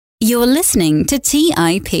You're listening to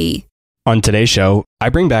TIP. On today's show, I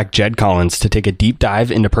bring back Jed Collins to take a deep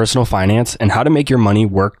dive into personal finance and how to make your money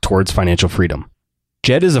work towards financial freedom.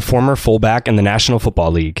 Jed is a former fullback in the National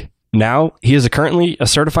Football League. Now, he is currently a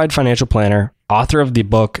certified financial planner, author of the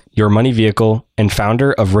book Your Money Vehicle, and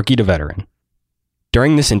founder of Rookie to Veteran.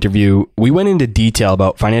 During this interview, we went into detail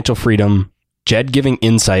about financial freedom, Jed giving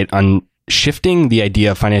insight on shifting the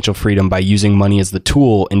idea of financial freedom by using money as the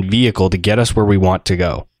tool and vehicle to get us where we want to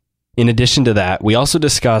go. In addition to that, we also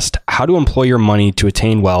discussed how to employ your money to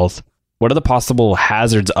attain wealth, what are the possible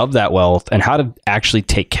hazards of that wealth, and how to actually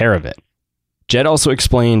take care of it. Jed also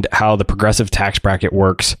explained how the progressive tax bracket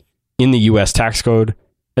works in the U.S. tax code,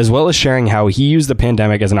 as well as sharing how he used the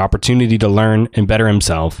pandemic as an opportunity to learn and better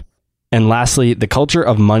himself. And lastly, the culture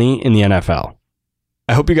of money in the NFL.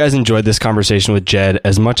 I hope you guys enjoyed this conversation with Jed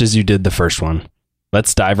as much as you did the first one.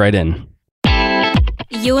 Let's dive right in.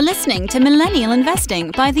 You're listening to Millennial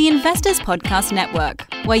Investing by the Investors Podcast Network,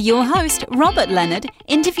 where your host, Robert Leonard,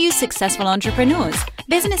 interviews successful entrepreneurs,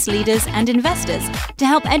 business leaders, and investors to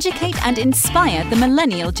help educate and inspire the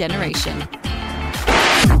millennial generation.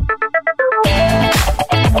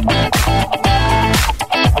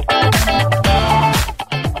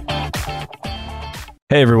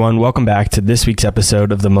 Hey everyone, welcome back to this week's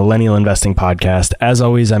episode of the Millennial Investing Podcast. As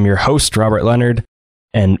always, I'm your host, Robert Leonard.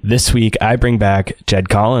 And this week, I bring back Jed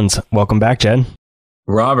Collins. Welcome back, Jed.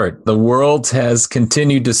 Robert, the world has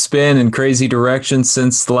continued to spin in crazy directions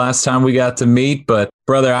since the last time we got to meet. But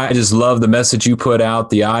brother, I just love the message you put out,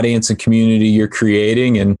 the audience and community you're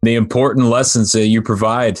creating, and the important lessons that you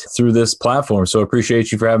provide through this platform. So I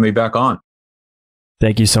appreciate you for having me back on.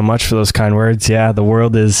 Thank you so much for those kind words. Yeah, the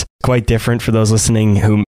world is quite different for those listening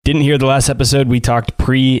who didn't hear the last episode. We talked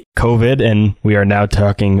pre-COVID and we are now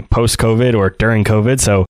talking post-COVID or during COVID.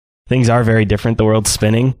 So things are very different. The world's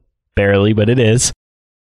spinning, barely, but it is.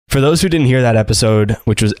 For those who didn't hear that episode,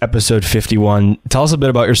 which was episode 51, tell us a bit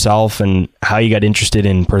about yourself and how you got interested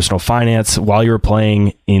in personal finance while you were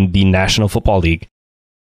playing in the National Football League.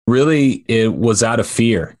 Really, it was out of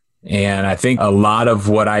fear. And I think a lot of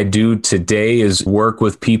what I do today is work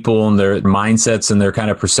with people and their mindsets and their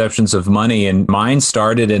kind of perceptions of money. And mine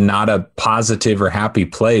started in not a positive or happy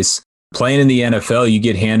place. Playing in the NFL, you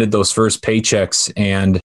get handed those first paychecks,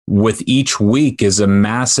 and with each week is a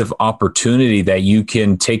massive opportunity that you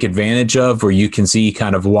can take advantage of or you can see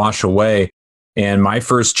kind of wash away. And my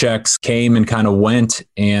first checks came and kind of went,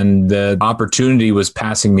 and the opportunity was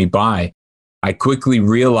passing me by. I quickly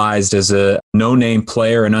realized as a no-name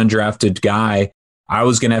player, an undrafted guy, I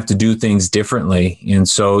was going to have to do things differently. And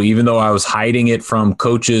so even though I was hiding it from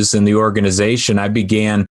coaches and the organization, I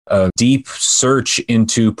began a deep search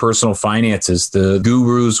into personal finances, the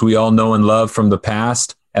gurus we all know and love from the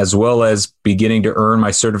past, as well as beginning to earn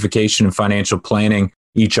my certification in financial planning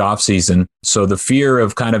each offseason. So the fear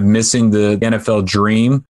of kind of missing the NFL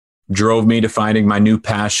dream drove me to finding my new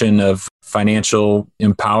passion of financial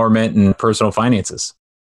empowerment and personal finances.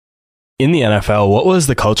 In the NFL, what was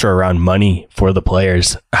the culture around money for the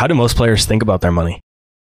players? How do most players think about their money?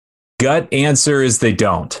 Gut answer is they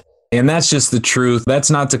don't. And that's just the truth. That's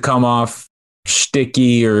not to come off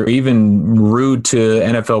shticky or even rude to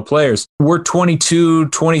NFL players. We're 22,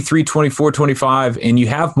 23, 24, 25, and you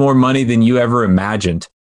have more money than you ever imagined.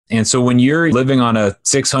 And so when you're living on a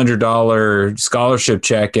 $600 scholarship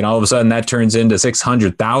check and all of a sudden that turns into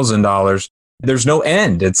 $600,000, there's no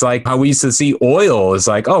end. It's like how we used to see oil is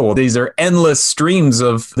like, oh, well, these are endless streams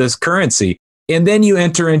of this currency. And then you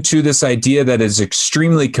enter into this idea that is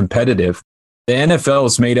extremely competitive. The NFL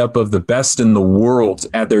is made up of the best in the world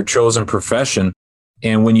at their chosen profession.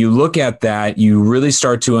 And when you look at that, you really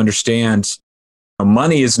start to understand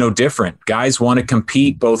money is no different. Guys want to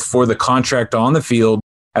compete both for the contract on the field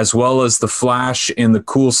as well as the flash and the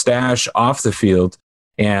cool stash off the field.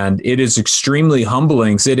 And it is extremely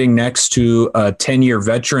humbling sitting next to a 10-year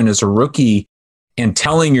veteran as a rookie and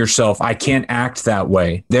telling yourself, I can't act that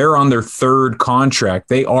way. They're on their third contract.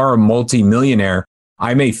 They are a multimillionaire.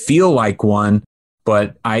 I may feel like one,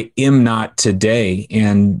 but I am not today.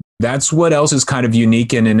 And that's what else is kind of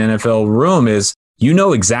unique in an NFL room is you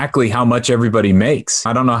know exactly how much everybody makes.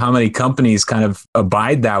 I don't know how many companies kind of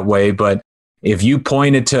abide that way, but if you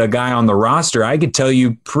pointed to a guy on the roster, I could tell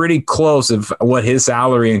you pretty close of what his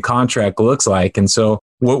salary and contract looks like. And so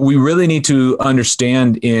what we really need to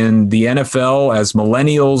understand in the NFL as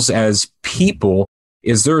millennials, as people,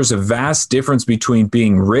 is there is a vast difference between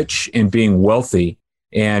being rich and being wealthy.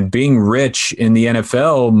 And being rich in the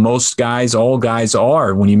NFL, most guys, all guys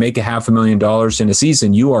are. When you make $500,000 in a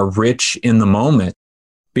season, you are rich in the moment.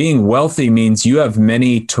 being wealthy means you have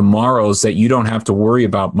many tomorrows that you don't have to worry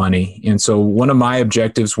about money. And so one of my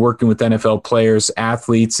objectives working with NFL players,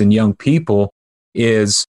 athletes, and young people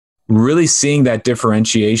is really seeing that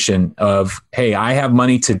differentiation of, hey, I have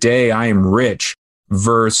money today, I am rich,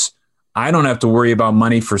 versus I don't have to worry about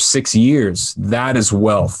money for 6 years. That is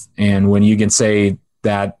wealth. And when you can say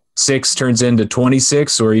that 6 turns into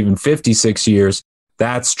 26 or even 56 years,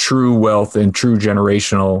 that's true wealth and true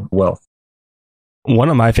generational wealth. One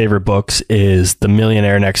of my favorite books is The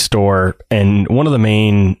Millionaire Next Door. And one of the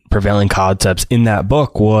main prevailing concepts in that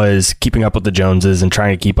book was keeping up with the Joneses and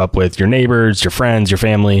trying to keep up with your neighbors, your friends, your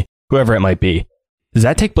family, whoever it might be. Does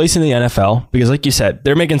that take place in the NFL? Because like you said,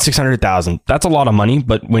 they're making $600,000. That's a lot of money.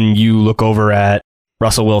 But when you look over at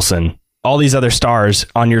Russell Wilson, all these other stars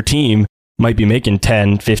on your team might be making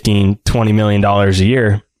 10, 15, $20 million a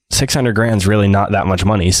year. 600 grand is really not that much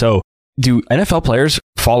money. So do NFL players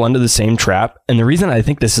fall into the same trap? And the reason I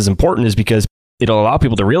think this is important is because it'll allow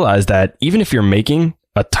people to realize that even if you're making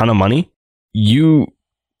a ton of money, you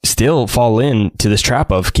still fall into this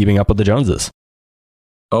trap of keeping up with the Joneses.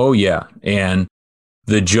 Oh, yeah. And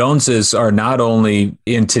the Joneses are not only,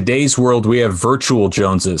 in today's world, we have virtual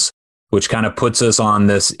Joneses, which kind of puts us on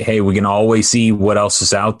this, hey, we can always see what else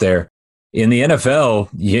is out there. In the NFL,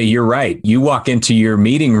 yeah, you're right. You walk into your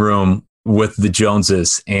meeting room with the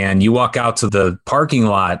Joneses, and you walk out to the parking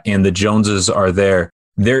lot and the Joneses are there.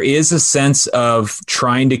 There is a sense of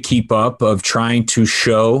trying to keep up, of trying to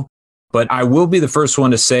show, but I will be the first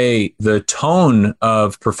one to say the tone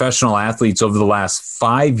of professional athletes over the last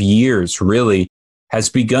 5 years really has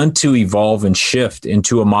begun to evolve and shift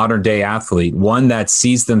into a modern day athlete, one that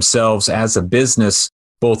sees themselves as a business,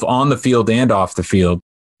 both on the field and off the field.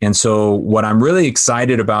 And so what I'm really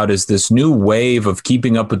excited about is this new wave of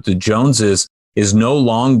keeping up with the Joneses is no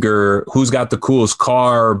longer who's got the coolest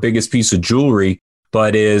car or biggest piece of jewelry,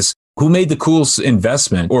 but is who made the coolest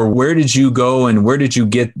investment, or where did you go and where did you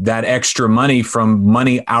get that extra money from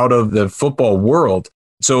money out of the football world?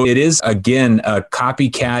 So it is, again, a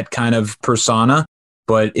copycat kind of persona.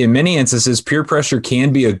 But in many instances, peer pressure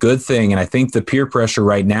can be a good thing. And I think the peer pressure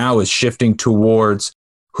right now is shifting towards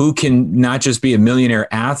who can not just be a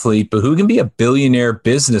millionaire athlete, but who can be a billionaire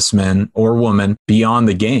businessman or woman beyond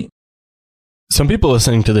the game. Some people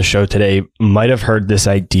listening to the show today might have heard this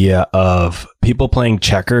idea of people playing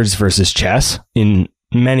checkers versus chess in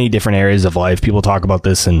many different areas of life. People talk about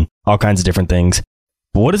this and all kinds of different things.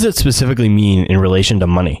 But what does it specifically mean in relation to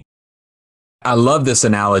money? I love this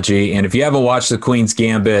analogy. And if you haven't watched The Queen's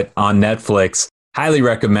Gambit on Netflix, highly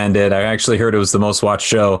recommend it. I actually heard it was the most watched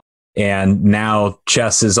show. And now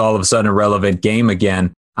chess is all of a sudden a relevant game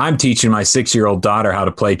again. I'm teaching my 6-year-old daughter how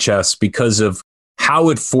to play chess because of how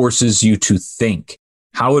it forces you to think,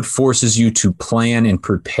 how it forces you to plan and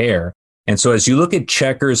prepare. And so as you look at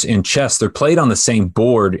checkers and chess, they're played on the same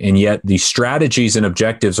board, and yet the strategies and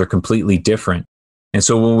objectives are completely different. And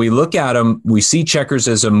so when we look at them, we see checkers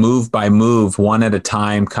as a move by move, one at a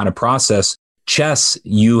time kind of process. Chess,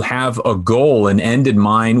 you have a goal, an end in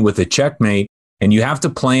mind with a checkmate, and you have to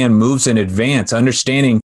plan moves in advance,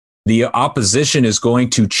 understanding the opposition is going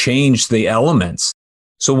to change the elements.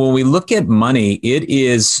 So when we look at money, it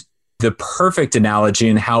is the perfect analogy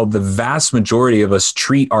in how the vast majority of us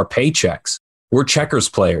treat our paychecks. We're checkers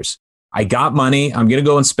players. I got money, I'm going to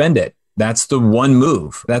go and spend it. That's the one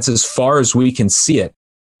move. That's as far as we can see it.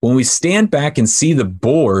 When we stand back and see the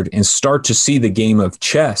board and start to see the game of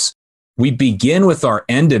chess, we begin with our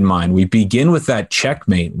end in mind. We begin with that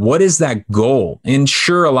checkmate. What is that goal? And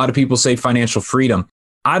sure, a lot of people say financial freedom.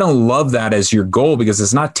 I don't love that as your goal because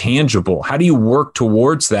it's not tangible. How do you work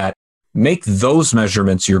towards that? Make those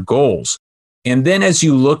measurements your goals. And then as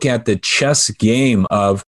you look at the chess game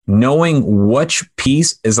of knowing which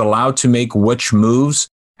piece is allowed to make which moves,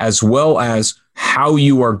 as well as how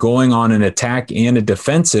you are going on an attack and a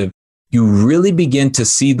defensive, you really begin to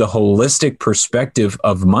see the holistic perspective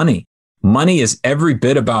of money. Money is every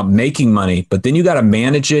bit about making money, but then you got to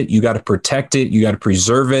manage it, you got to protect it, you got to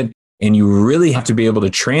preserve it, and you really have to be able to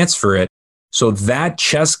transfer it. So that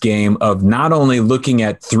chess game of not only looking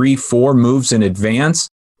at 3-4 moves in advance,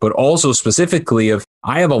 but also specifically of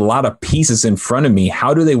I have a lot of pieces in front of me.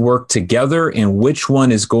 How do they work together and which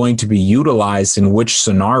one is going to be utilized in which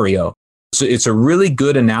scenario? So it's a really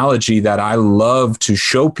good analogy that I love to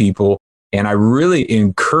show people. And I really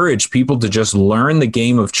encourage people to just learn the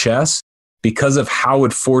game of chess because of how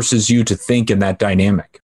it forces you to think in that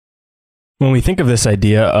dynamic. When we think of this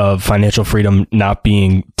idea of financial freedom not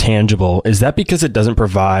being tangible, is that because it doesn't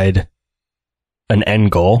provide an end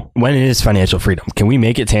goal? When is financial freedom? Can we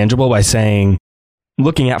make it tangible by saying,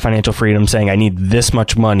 looking at financial freedom, saying I need this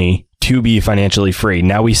much money to be financially free.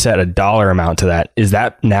 Now we set a dollar amount to that. Is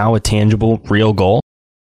that now a tangible, real goal?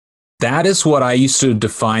 That is what I used to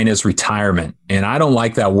define as retirement. And I don't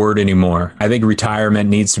like that word anymore. I think retirement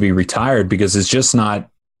needs to be retired because it's just not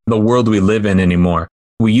the world we live in anymore.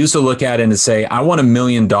 We used to look at it and say, I want $1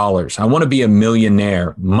 million. I want to be a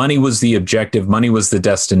millionaire. Money was the objective. Money was the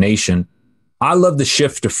destination. I love the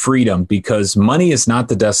shift to freedom because money is not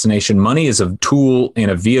the destination. Money is a tool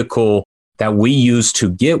and a vehicle that we use to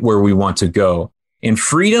get where we want to go. And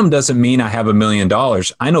freedom doesn't mean I have $1 million.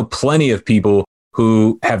 I know plenty of people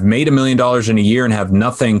who have made $1 million in a year and have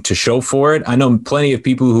nothing to show for it. I know plenty of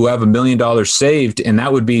people who have $1 million saved, and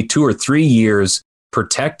that would be 2 or 3 years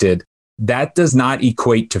protected. That does not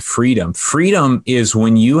equate to freedom. Freedom is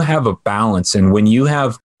when you have a balance and when you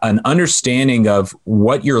have an understanding of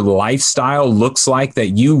what your lifestyle looks like that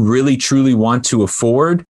you really truly want to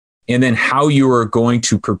afford, and then how you are going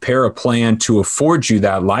to prepare a plan to afford you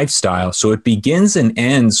that lifestyle. So it begins and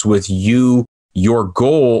ends with you, your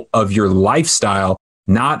goal of your lifestyle,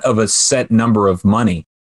 not of a set number of money.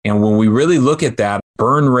 And when we really look at that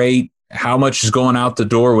burn rate, how much is going out the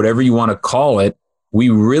door, whatever you want to call it, we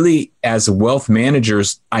really, as wealth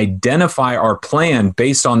managers, identify our plan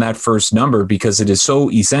based on that first number because it is so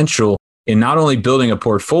essential in not only building a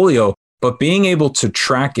portfolio, but being able to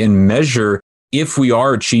track and measure if we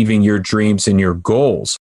are achieving your dreams and your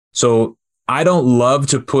goals. So I don't love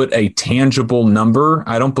to put a tangible number.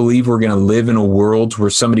 I don't believe we're going to live in a world where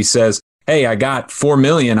somebody says, hey, I got 4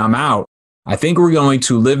 million, I'm out. I think we're going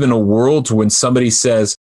to live in a world when somebody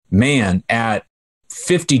says, man, at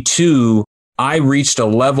 52, I reached a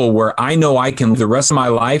level where I know I can live the rest of my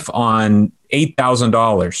life on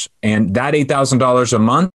 $8,000. And that $8,000 a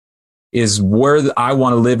month is where I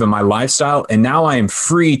want to live in my lifestyle. And now I am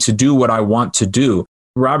free to do what I want to do.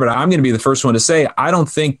 Robert, I'm going to be the first one to say, I don't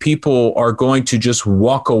think people are going to just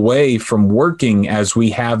walk away from working as we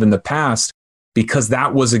have in the past, because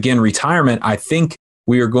that was, again, retirement. I think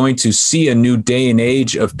we are going to see a new day and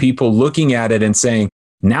age of people looking at it and saying,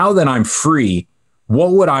 now that I'm free,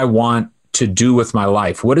 what would I want to do with my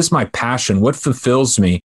life? What is my passion? What fulfills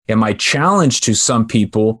me? And my challenge to some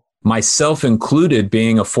people, myself included,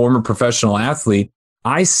 being a former professional athlete,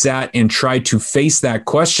 I sat and tried to face that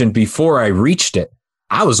question before I reached it.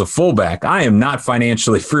 I was a fullback. I am not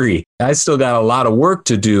financially free. I still got a lot of work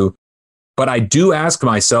to do, but I do ask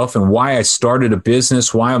myself, and why I started a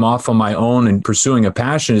business, why I'm off on my own and pursuing a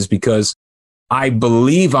passion, is because I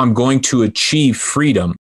believe I'm going to achieve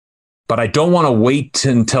freedom, but I don't want to wait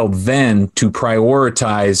until then to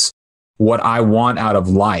prioritize what I want out of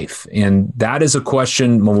life. And that is a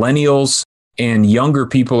question millennials and younger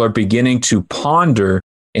people are beginning to ponder,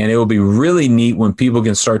 and it will be really neat when people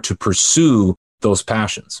can start to pursue those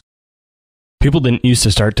passions. People didn't used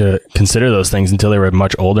to start to consider those things until they were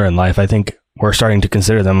much older in life. I think we're starting to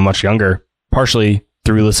consider them much younger, partially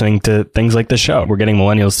through listening to things like this show. We're getting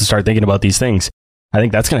millennials to start thinking about these things. I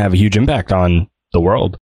think that's going to have a huge impact on the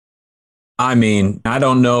world. I mean, I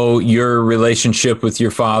don't know your relationship with your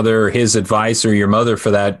father, or his advice, or your mother for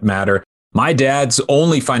that matter. My dad's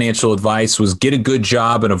only financial advice was get a good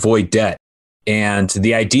job and avoid debt. And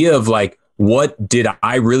the idea of like, what did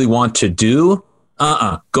I really want to do?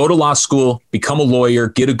 Go to law school, become a lawyer,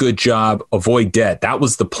 get a good job, avoid debt. That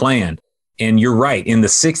was the plan. And you're right. In the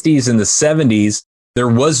 60s and the 70s, there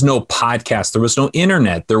was no podcast. There was no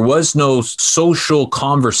internet. There was no social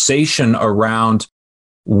conversation around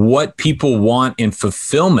what people want in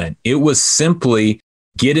fulfillment. It was simply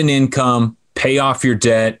get an income, pay off your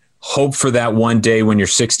debt, hope for that one day when you're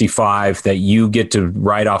 65 that you get to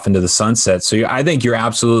ride off into the sunset. So I think you're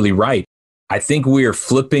absolutely right. I think we are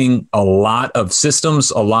flipping a lot of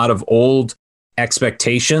systems, a lot of old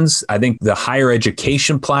expectations. I think the higher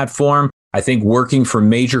education platform, I think working for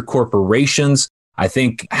major corporations, I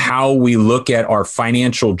think how we look at our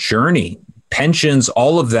financial journey, pensions,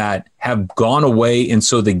 all of that have gone away. And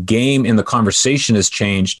so the game and the conversation has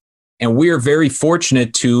changed. And we are very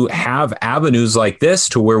fortunate to have avenues like this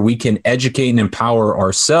to where we can educate and empower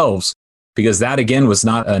ourselves, because that, again, was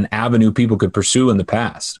not an avenue people could pursue in the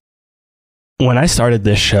past. When I started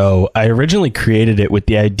this show, I originally created it with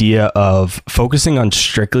the idea of focusing on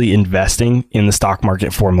strictly investing in the stock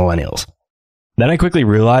market for millennials. Then I quickly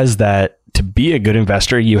realized that to be a good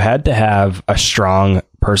investor, you had to have a strong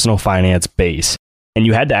personal finance base, and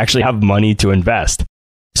you had to actually have money to invest.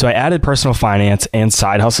 So I added personal finance and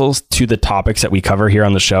side hustles to the topics that we cover here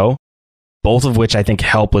on the show, both of which I think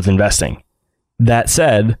help with investing. That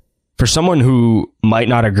said, for someone who might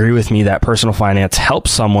not agree with me that personal finance helps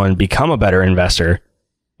someone become a better investor,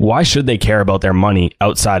 why should they care about their money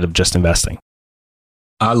outside of just investing?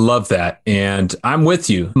 I love that. And I'm with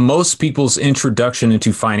you. Most people's introduction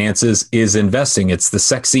into finances is investing. It's the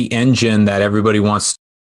sexy engine that everybody wants.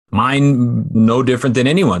 Mine, no different than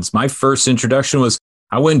anyone's. My first introduction was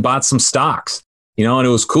I went and bought some stocks, and it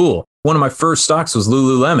was cool. One of my first stocks was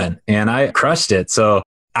Lululemon, and I crushed it. So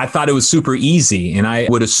I thought it was super easy. And I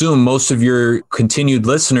would assume most of your continued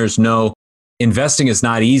listeners know investing is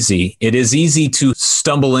not easy. It is easy to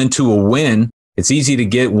stumble into a win. It's easy to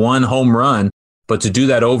get one home run. But to do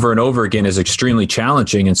that over and over again is extremely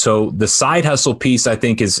challenging. And so the side hustle piece, I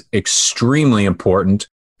think, is extremely important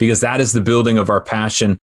because that is the building of our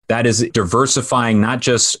passion. That is diversifying not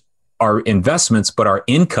just our investments, but our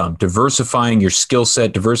income, diversifying your skill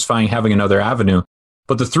set, diversifying, having another avenue.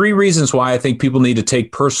 But the three reasons why I think people need to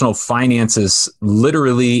take personal finances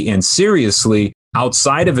literally and seriously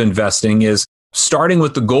outside of investing is starting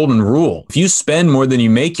with the golden rule. If you spend more than you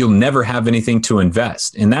make, you'll never have anything to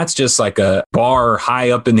invest. And that's just like a bar high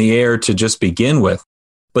up in the air to just begin with.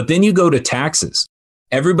 But then you go to taxes.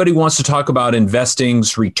 Everybody wants to talk about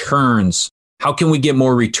investing's returns. How can we get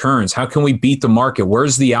more returns? How can we beat the market?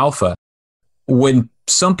 Where's the alpha? When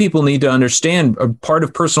some people need to understand, a part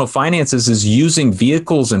of personal finances is using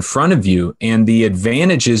vehicles in front of you and the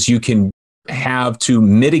advantages you can have to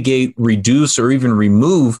mitigate, reduce, or even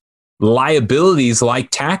remove liabilities like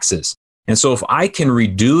taxes. And so if I can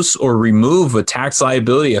reduce or remove a tax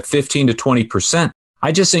liability of 15 to 20%,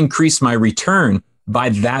 I just increase my return by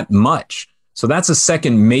that much. So that's a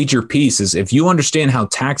second major piece is if you understand how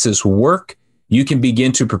taxes work, you can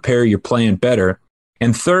begin to prepare your plan better.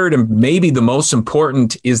 And third, and maybe the most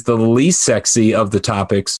important, is the least sexy of the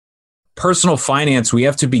topics. Personal finance, we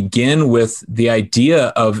have to begin with the idea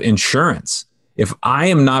of insurance. If I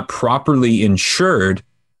am not properly insured,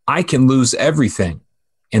 I can lose everything.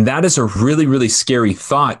 And that is a really, really scary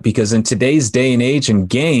thought because in today's day and age and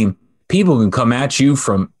game, people can come at you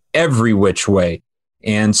from every which way.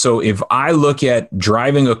 And so if I look at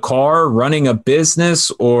driving a car, running a business,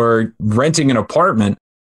 or renting an apartment,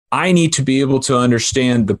 I need to be able to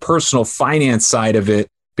understand the personal finance side of it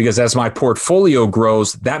because as my portfolio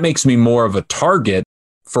grows, that makes me more of a target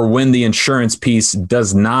for when the insurance piece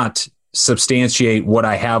does not substantiate what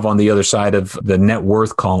I have on the other side of the net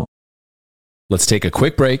worth column. Let's take a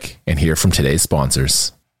quick break and hear from today's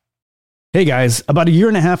sponsors. Hey guys, about a year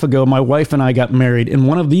and a half ago, my wife and I got married, and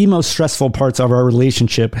one of the most stressful parts of our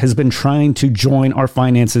relationship has been trying to join our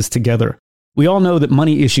finances together. We all know that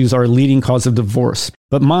money issues are a leading cause of divorce,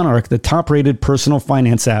 but Monarch, the top-rated personal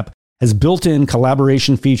finance app, has built-in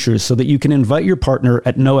collaboration features so that you can invite your partner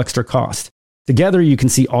at no extra cost. Together, you can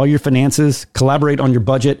see all your finances, collaborate on your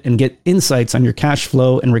budget, and get insights on your cash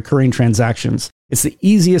flow and recurring transactions. It's the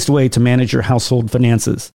easiest way to manage your household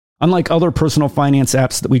finances. Unlike other personal finance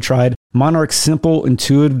apps that we tried, Monarch's simple,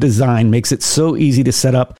 intuitive design makes it so easy to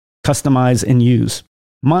set up, customize, and use.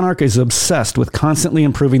 Monarch is obsessed with constantly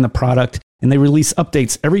improving the product, and they release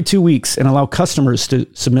updates every 2 weeks and allow customers to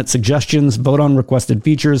submit suggestions, vote on requested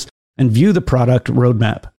features, and view the product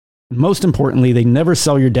roadmap. Most importantly, they never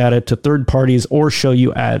sell your data to third parties or show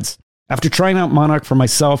you ads. After trying out Monarch for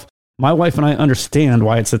myself, my wife and I understand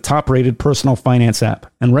why it's a top-rated personal finance app.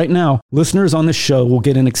 And right now, listeners on this show will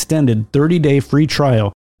get an extended 30-day free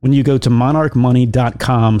trial when you go to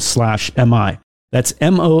monarchmoney.com/MI. That's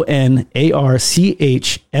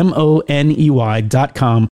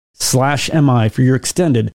monarchmoney.com/MI for your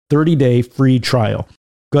extended 30-day free trial.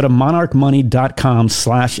 Go to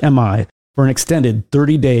monarchmoney.com/MI for an extended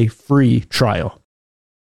 30-day free trial.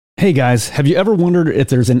 Hey guys, have you ever wondered if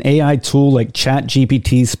there's an AI tool like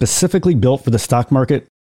ChatGPT specifically built for the stock market?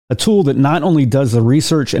 A tool that not only does the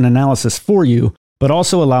research and analysis for you, but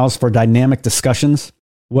also allows for dynamic discussions?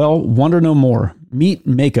 Well, wonder no more. Meet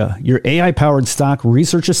Meka, your AI-powered stock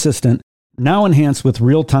research assistant, now enhanced with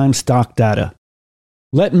real-time stock data.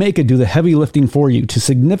 Let Meka do the heavy lifting for you to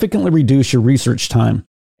significantly reduce your research time.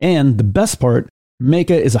 And the best part,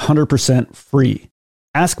 Meka is 100% free.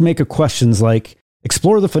 Ask Meka questions like,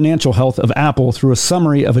 explore the financial health of Apple through a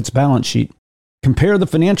summary of its balance sheet. Compare the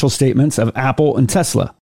financial statements of Apple and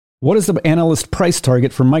Tesla. What is the analyst price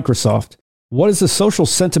target for Microsoft? What is the social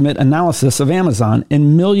sentiment analysis of Amazon?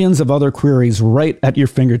 And millions of other queries right at your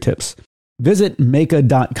fingertips. Visit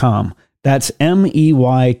Meka.com. That's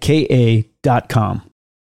MEYKA.com.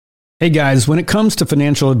 Hey guys, when it comes to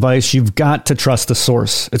financial advice, you've got to trust the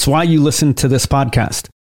source. It's why you listen to this podcast.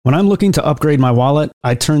 When I'm looking to upgrade my wallet,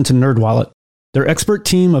 I turn to NerdWallet. Their expert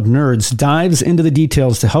team of nerds dives into the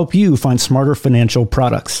details to help you find smarter financial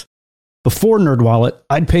products. Before NerdWallet,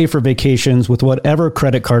 I'd pay for vacations with whatever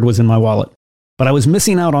credit card was in my wallet. But I was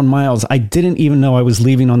missing out on miles I didn't even know I was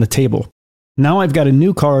leaving on the table. Now I've got a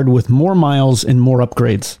new card with more miles and more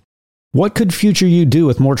upgrades. What could future you do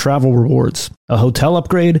with more travel rewards? A hotel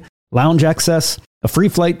upgrade, lounge access, a free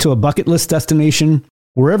flight to a bucket list destination?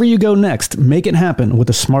 Wherever you go next, make it happen with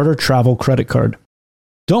a smarter travel credit card.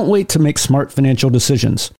 Don't wait to make smart financial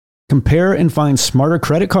decisions. Compare and find smarter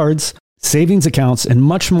credit cards, savings accounts, and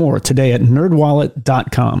much more today at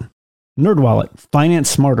nerdwallet.com. NerdWallet, finance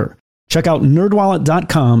smarter. Check out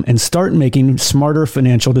nerdwallet.com and start making smarter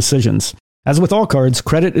financial decisions. As with all cards,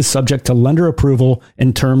 credit is subject to lender approval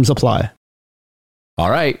and terms apply. All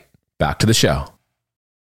right, back to the show.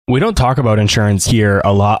 We don't talk about insurance here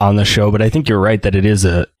a lot on the show, but I think you're right that it is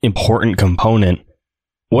an important component.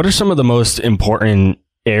 What are some of the most important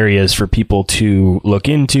areas for people to look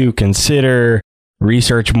into, consider,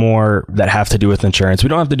 research more that have to do with insurance? We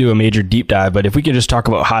don't have to do a major deep dive, but if we could just talk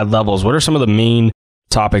about high levels, what are some of the main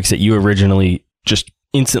topics that you originally just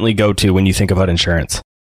instantly go to when you think about insurance?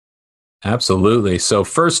 Absolutely. So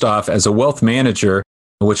first off, as a wealth manager,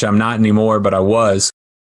 which I'm not anymore, but I was,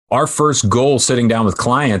 our first goal sitting down with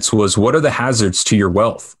clients was, what are the hazards to your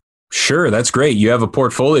wealth? Sure, that's great. You have a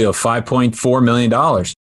portfolio of $5.4 million.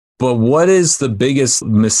 But what is the biggest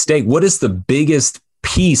mistake? What is the biggest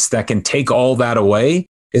piece that can take all that away?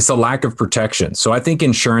 It's the lack of protection. So I think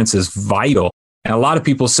insurance is vital. And a lot of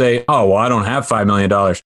people say, oh, well, I don't have $5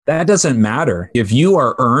 million. That doesn't matter. If you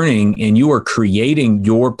are earning and you are creating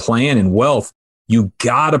your plan and wealth, you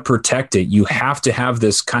got to protect it. You have to have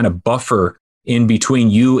this kind of buffer in between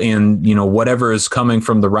you and, whatever is coming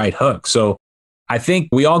from the right hook. So I think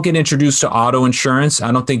we all get introduced to auto insurance.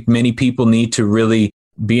 I don't think many people need to really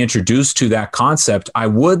be introduced to that concept. I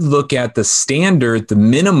would look at the standard, the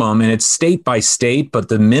minimum, and it's state by state, but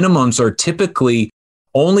the minimums are typically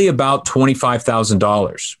only about $25,000,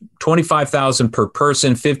 $25,000 per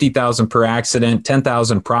person, $50,000 per accident,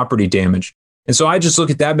 $10,000 property damage. And so I just look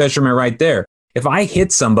at that measurement right there. If I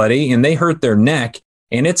hit somebody and they hurt their neck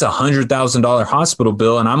and it's $100,000 hospital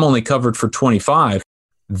bill and I'm only covered for 25,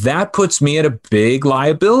 that puts me at a big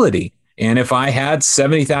liability. And if I had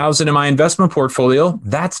 $70,000 in my investment portfolio,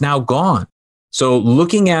 that's now gone. So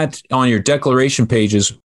looking at on your declaration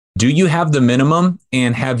pages, do you have the minimum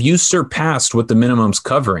and have you surpassed what the minimum's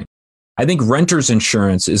covering? I think renter's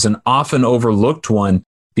insurance is an often overlooked one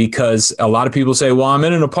because a lot of people say, well, I'm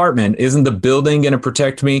in an apartment. Isn't the building going to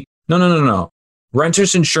protect me? No.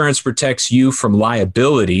 Renter's insurance protects you from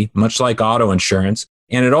liability, much like auto insurance,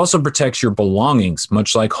 and it also protects your belongings,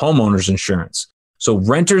 much like homeowner's insurance. So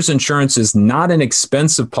renter's insurance is not an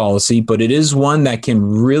expensive policy, but it is one that can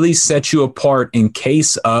really set you apart in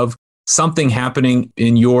case of something happening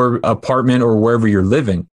in your apartment or wherever you're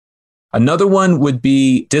living. Another one would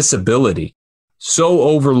be disability. So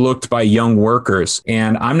overlooked by young workers.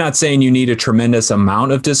 And I'm not saying you need a tremendous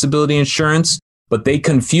amount of disability insurance, but they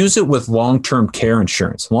confuse it with long-term care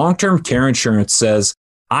insurance. Long-term care insurance says,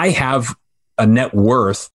 I have a net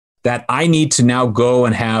worth that I need to now go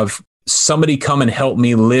and have somebody come and help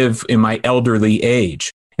me live in my elderly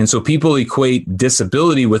age. And so people equate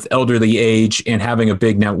disability with elderly age and having a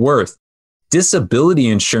big net worth. Disability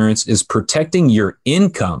insurance is protecting your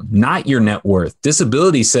income, not your net worth.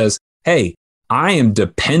 Disability says, hey, I am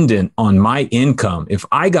dependent on my income. If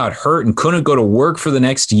I got hurt and couldn't go to work for the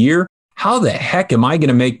next year, how the heck am I going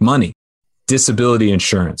to make money? Disability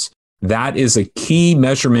insurance. That is a key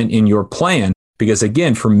measurement in your plan because,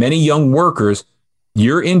 again, for many young workers,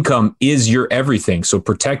 your income is your everything. So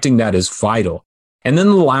protecting that is vital. And then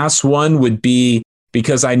the last one would be,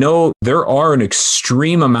 because I know there are an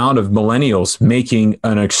extreme amount of millennials making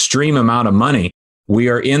an extreme amount of money. We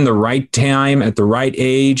are in the right time at the right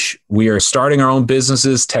age. We are starting our own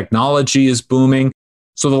businesses. Technology is booming.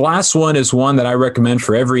 So the last one is one that I recommend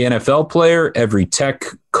for every NFL player, every tech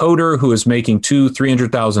coder who is making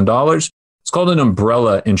 $200,000-$300,000. It's called an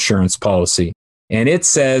umbrella insurance policy. And it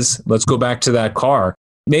says, let's go back to that car.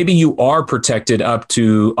 Maybe you are protected up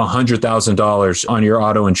to $100,000 on your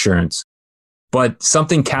auto insurance, but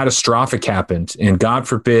something catastrophic happened. And God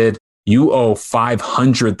forbid, you owe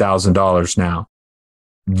 $500,000 now.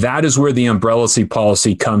 That is where the umbrella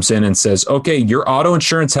policy comes in and says, okay, your auto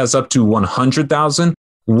insurance has up to $100,000.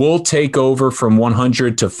 We'll take over from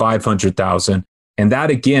 $100,000 to $500,000. And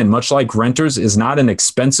that, again, much like renters, is not an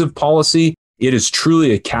expensive policy. It is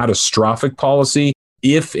truly a catastrophic policy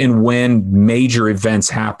if and when major events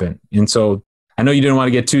happen. And so I know you didn't want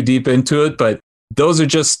to get too deep into it, but those are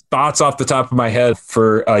just thoughts off the top of my head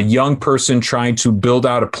for a young person trying to build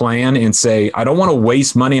out a plan and say, I don't want to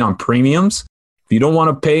waste money on premiums. If you don't want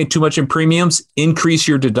to pay too much in premiums, increase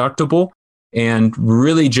your deductible and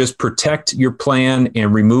really just protect your plan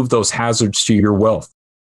and remove those hazards to your wealth.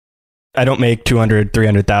 I don't make 200,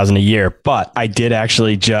 300,000 a year, but I did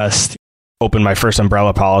actually just open my first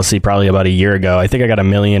umbrella policy probably about a year ago. I think I got $1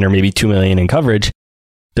 million or maybe $2 million in coverage.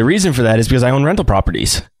 The reason for that is because I own rental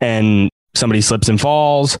properties and somebody slips and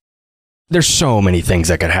falls. There's so many things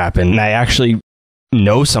that could happen. And I actually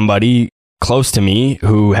know somebody close to me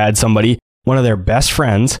who had somebody, one of their best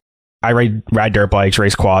friends. I ride dirt bikes,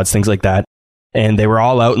 race quads, things like that. And they were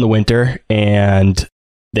all out in the winter and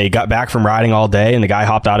they got back from riding all day and the guy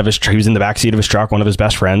hopped out of he was in the backseat of his truck, one of his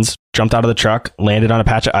best friends, jumped out of the truck, landed on a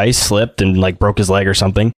patch of ice, slipped and like broke his leg or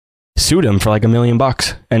something, sued him for like $1 million.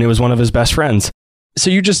 And it was one of his best friends. So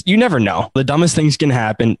you never know. The dumbest things can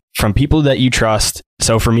happen from people that you trust.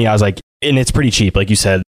 So for me, I was like, and it's pretty cheap. Like you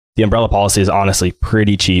said, the umbrella policy is honestly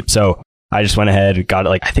pretty cheap. So I just went ahead and got it.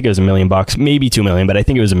 Like, I think it was $1 million, maybe 2 million, but I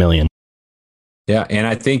think it was $1 million. Yeah. And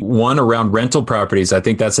I think one around rental properties, I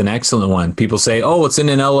think that's an excellent one. People say, oh, it's in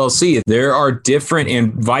an LLC. There are different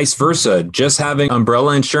and vice versa. Just having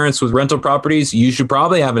umbrella insurance with rental properties, you should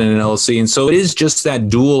probably have it in an LLC. And so it is just that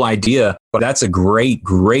dual idea. But that's a great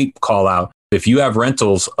call out. If you have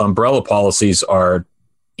rentals, umbrella policies are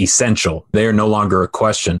essential. They are no longer a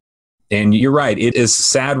question. And you're right. It is a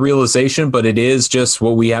sad realization, but it is just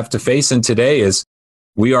what we have to face in today is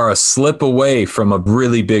we are a slip away from a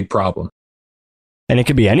really big problem. And it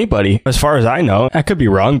could be anybody. As far as I know, I could be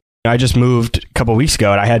wrong. I just moved a couple of weeks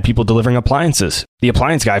ago and I had people delivering appliances. The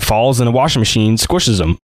appliance guy falls and a washing machine squishes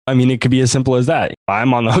them. I mean, it could be as simple as that.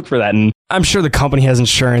 I'm on the hook for that. And I'm sure the company has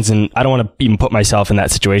insurance and I don't want to even put myself in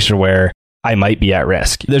that situation where I might be at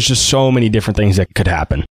risk. There's just so many different things that could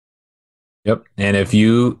happen. Yep. And if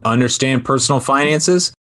you understand personal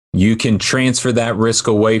finances, you can transfer that risk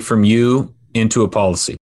away from you into a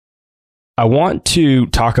policy. I want to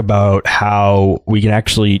talk about how we can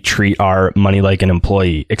actually treat our money like an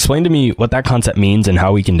employee. Explain to me what that concept means and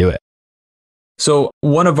how we can do it. So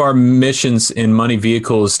one of our missions in Money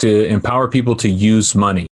Vehicle is to empower people to use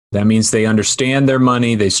money. That means they understand their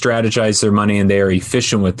money, they strategize their money, and they are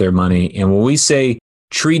efficient with their money. And when we say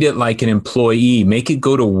treat it like an employee, make it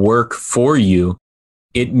go to work for you,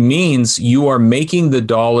 it means you are making the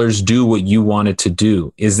dollars do what you want it to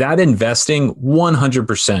do. Is that investing?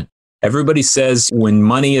 100%. Everybody says when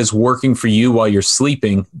money is working for you while you're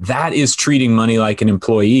sleeping, that is treating money like an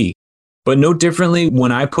employee. But no differently,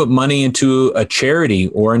 when I put money into a charity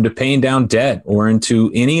or into paying down debt or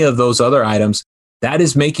into any of those other items, that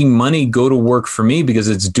is making money go to work for me because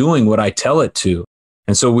it's doing what I tell it to.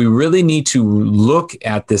 And so we really need to look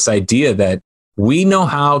at this idea that we know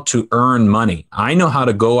how to earn money. I know how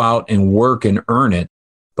to go out and work and earn it.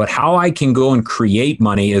 But how I can go and create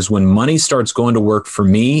money is when money starts going to work for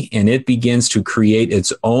me and it begins to create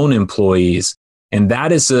its own employees. And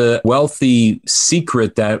that is a wealthy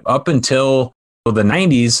secret that up until the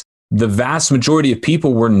 90s, the vast majority of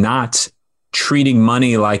people were not treating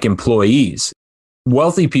money like employees.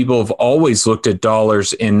 Wealthy people have always looked at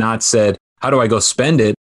dollars and not said, how do I go spend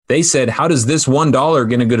it? They said, how does this $1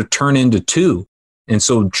 going to turn into $2? And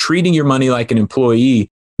so treating your money like an employee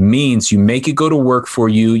means you make it go to work for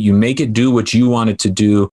you, you make it do what you want it to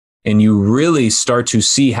do, and you really start to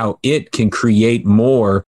see how it can create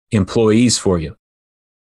more employees for you.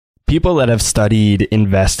 People that have studied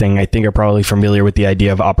investing, I think, are probably familiar with the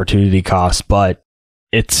idea of opportunity cost, but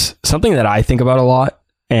it's something that I think about a lot.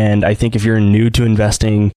 And I think if you're new to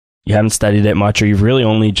investing, you haven't studied it much, or you've really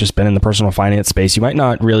only just been in the personal finance space, you might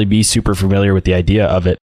not really be super familiar with the idea of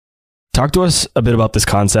it. Talk to us a bit about this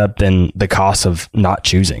concept and the cost of not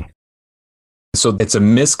choosing. So it's a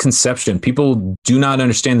misconception. People do not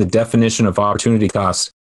understand the definition of opportunity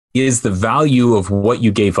cost is the value of what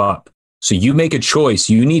you gave up. So you make a choice.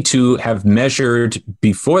 You need to have measured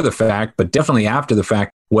before the fact, but definitely after the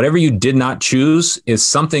fact, whatever you did not choose is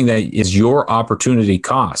something that is your opportunity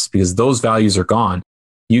cost because those values are gone.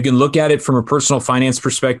 You can look at it from a personal finance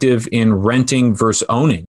perspective in renting versus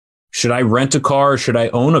owning. Should I rent a car or should I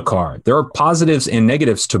own a car? There are positives and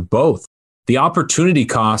negatives to both. The opportunity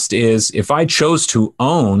cost is if I chose to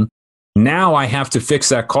own, now I have to fix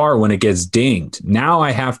that car when it gets dinged. Now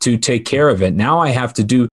I have to take care of it. Now I have to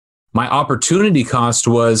do. My opportunity cost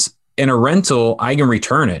was in a rental, I can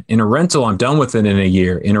return it. In a rental, I'm done with it in a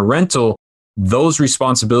year. In a rental, those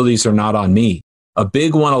responsibilities are not on me. A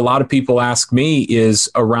big one a lot of people ask me is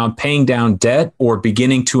around paying down debt or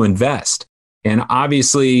beginning to invest. And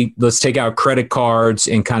obviously, let's take out credit cards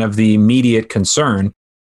and kind of the immediate concern.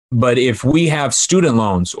 But if we have student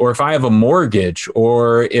loans, or if I have a mortgage,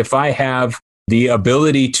 or if I have the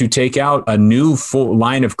ability to take out a new full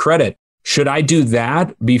line of credit, should I do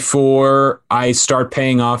that before I start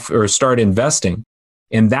paying off or start investing?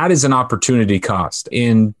 And that is an opportunity cost.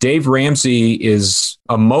 And Dave Ramsey is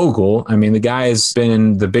a mogul. I mean, the guy has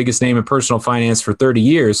been the biggest name in personal finance for 30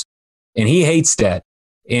 years, and he hates debt.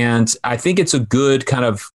 And I think it's a good kind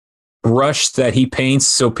of brush that he paints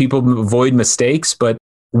so people avoid mistakes. But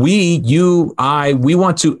we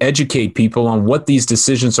want to educate people on what these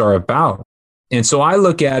decisions are about. And so I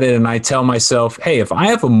look at it and I tell myself, hey, if I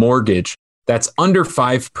have a mortgage that's under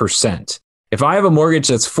 5%, if I have a mortgage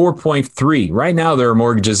that's 4.3, right now there are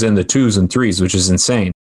mortgages in the 2s and 3s, which is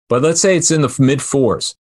insane. But let's say it's in the mid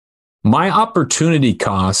 4s. My opportunity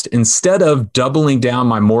cost, instead of doubling down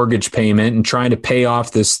my mortgage payment and trying to pay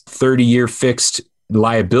off this 30-year fixed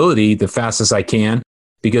liability the fastest I can,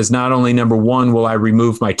 because not only, number one, will I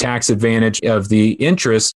remove my tax advantage of the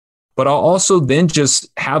interest, but I'll also then just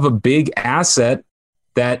have a big asset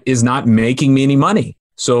that is not making me any money.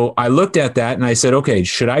 So I looked at that and I said, okay,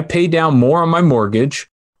 should I pay down more on my mortgage,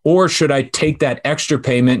 or should I take that extra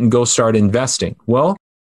payment and go start investing? Well,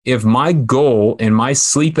 if my goal and my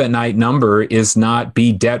sleep at night number is not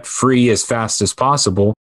be debt free as fast as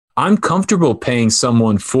possible, I'm comfortable paying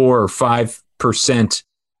someone 4 or 5%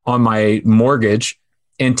 on my mortgage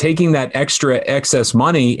and taking that extra excess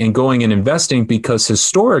money and going and investing, because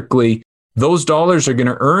historically those dollars are going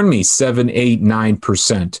to earn me 7, 8,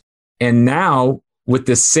 9%. And now, with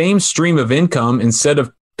the same stream of income, instead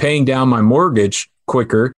of paying down my mortgage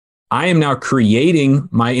quicker, I am now creating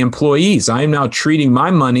my employees. I am now treating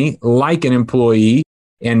my money like an employee.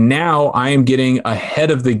 And now I am getting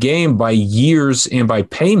ahead of the game by years and by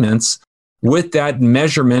payments with that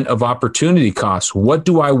measurement of opportunity costs. What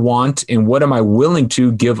do I want and what am I willing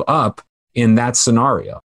to give up in that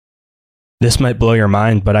scenario? This might blow your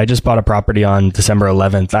mind, but I just bought a property on December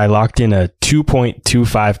 11th. I locked in a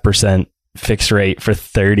 2.25% fixed rate for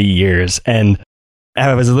 30 years. And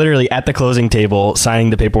I was literally at the closing table signing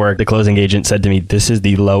the paperwork. The closing agent said to me, this is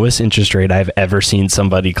the lowest interest rate I've ever seen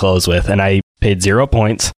somebody close with. And I paid 0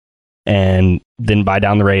 points and didn't buy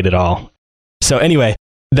down the rate at all. So anyway,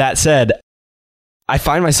 that said, I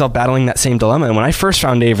find myself battling that same dilemma. And when I first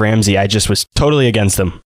found Dave Ramsey, I just was totally against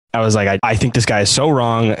him. I was like, I think this guy is so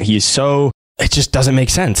wrong. It just doesn't make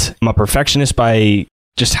sense. I'm a perfectionist by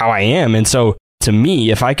just how I am. And so to me,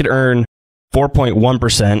 if I could earn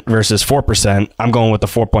 4.1% versus 4%, I'm going with the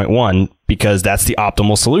 4.1 because that's the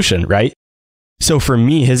optimal solution, right? So for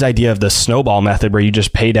me, his idea of the snowball method where you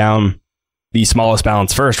just pay down the smallest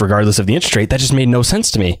balance first, regardless of the interest rate, that just made no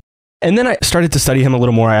sense to me. And then I started to study him a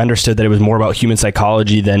little more. I understood that it was more about human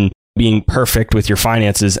psychology than being perfect with your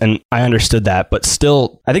finances. And I understood that, but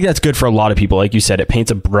still, I think that's good for a lot of people. Like you said, it paints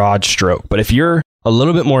a broad stroke. But if you're a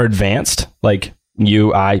little bit more advanced, like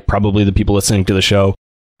you, I, probably the people listening to the show,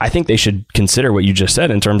 I think they should consider what you just said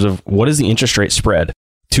in terms of what is the interest rate spread?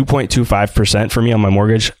 2.25% for me on my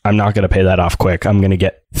mortgage. I'm not going to pay that off quick. I'm going to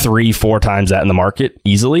get 3-4 times that in the market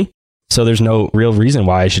easily. So there's no real reason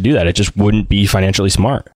why I should do that. It just wouldn't be financially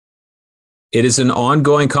smart. It is an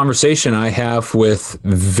ongoing conversation I have with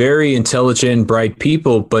very intelligent, bright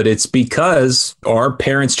people, but it's because our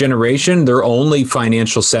parents' generation, their only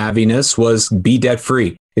financial savviness was be debt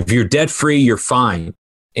free. If you're debt free, you're fine.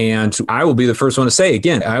 And I will be the first one to say,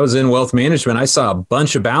 again, I was in wealth management. I saw a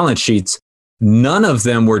bunch of balance sheets. None of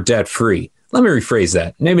them were debt free. Let me rephrase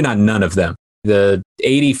that. Maybe not none of them. The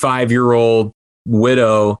 85-year-old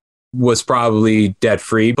widow was probably debt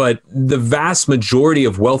free, but the vast majority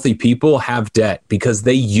of wealthy people have debt because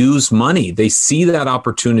they use money. They see that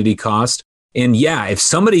opportunity cost. And yeah,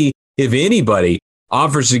 if anybody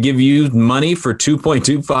offers to give you money for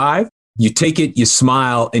 2.25, you take it, you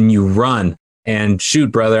smile, and you run. And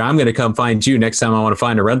shoot, brother, I'm going to come find you next time I want to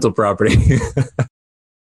find a rental property.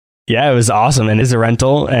 Yeah, it was awesome. And it's a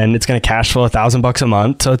rental and it's going to cash flow $1,000 a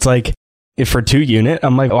month. So it's like, if for 2 unit,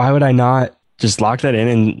 I'm like, why would I not just lock that in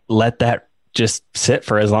and let that just sit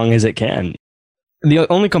for as long as it can? The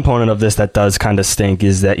only component of this that does kind of stink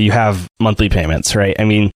is that you have monthly payments, right? I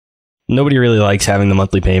mean, nobody really likes having the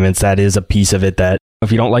monthly payments. That is a piece of it that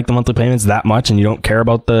if you don't like the monthly payments that much and you don't care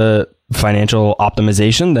about the financial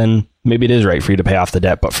optimization, then maybe it is right for you to pay off the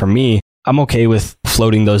debt. But for me, I'm okay with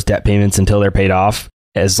floating those debt payments until they're paid off,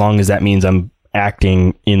 as long as that means I'm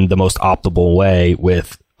acting in the most optimal way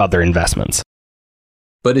with other investments.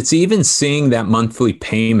 But it's even seeing that monthly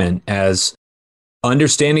payment as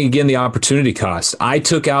understanding, again, the opportunity cost. I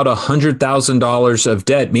took out $100,000 of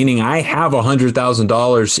debt, meaning I have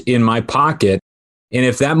 $100,000 in my pocket. And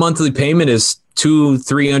if that monthly payment is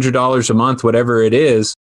 $200-$300 a month, whatever it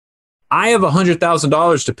is, I have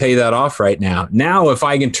 $100,000 to pay that off right now. Now, if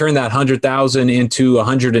I can turn that $100,000 into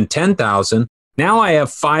 $110,000, now I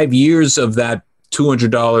have 5 years of that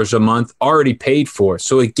 $200 a month already paid for.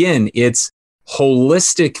 So again, it's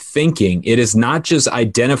holistic thinking. It is not just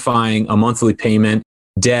identifying a monthly payment,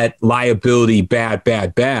 debt, liability,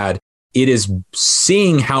 bad. It is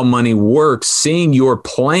seeing how money works, seeing your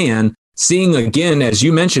plan, seeing, again, as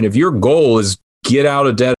you mentioned, if your goal is get out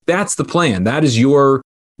of debt, that's the plan. That is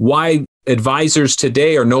why advisors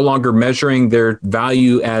today are no longer measuring their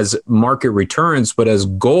value as market returns, but as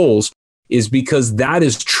goals, is because that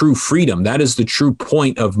is true freedom. That is the true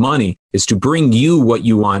point of money, is to bring you what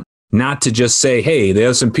you want, not to just say, hey, the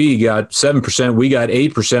S&P got 7%, we got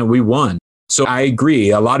 8%, we won. So I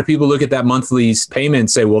agree. A lot of people look at that monthly payment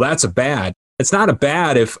and say, well, that's a bad. It's not a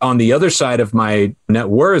bad if on the other side of my net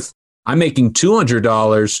worth, I'm making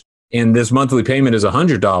 $200 and this monthly payment is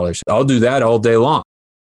 $100. I'll do that all day long.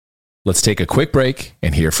 Let's take a quick break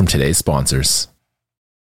and hear from today's sponsors.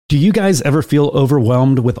 Do you guys ever feel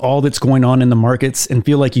overwhelmed with all that's going on in the markets and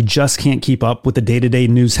feel like you just can't keep up with the day-to-day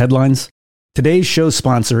news headlines? Today's show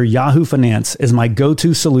sponsor, Yahoo Finance, is my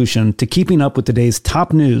go-to solution to keeping up with today's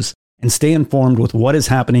top news and stay informed with what is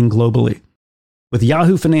happening globally. With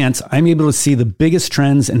Yahoo Finance, I'm able to see the biggest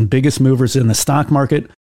trends and biggest movers in the stock market,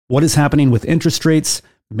 what is happening with interest rates,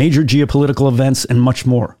 major geopolitical events, and much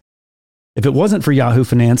more. If it wasn't for Yahoo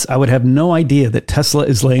Finance, I would have no idea that Tesla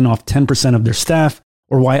is laying off 10% of their staff,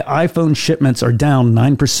 or why iPhone shipments are down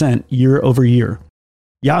 9% year over year.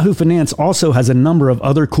 Yahoo Finance also has a number of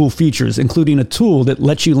other cool features, including a tool that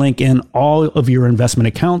lets you link in all of your investment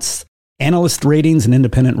accounts, analyst ratings and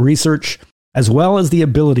independent research, as well as the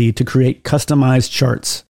ability to create customized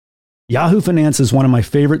charts. Yahoo Finance is one of my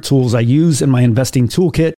favorite tools I use in my investing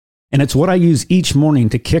toolkit, and it's what I use each morning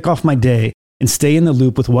to kick off my day and stay in the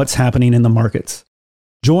loop with what's happening in the markets.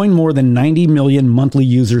 Join more than 90 million monthly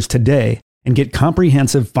users today and get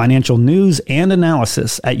comprehensive financial news and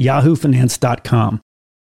analysis at yahoofinance.com.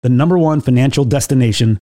 The #1 financial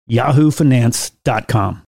destination,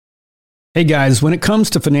 yahoofinance.com. Hey guys, when it comes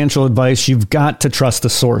to financial advice, you've got to trust the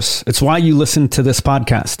source. It's why you listen to this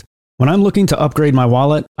podcast. When I'm looking to upgrade my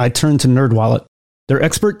wallet, I turn to NerdWallet. Their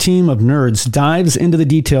expert team of nerds dives into the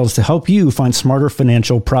details to help you find smarter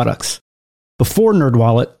financial products. Before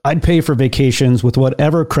NerdWallet, I'd pay for vacations with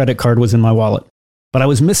whatever credit card was in my wallet. But I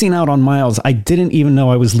was missing out on miles I didn't even know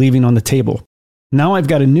I was leaving on the table. Now I've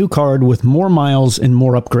got a new card with more miles and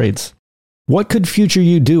more upgrades. What could future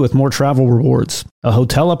you do with more travel rewards? A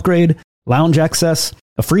hotel upgrade? Lounge access?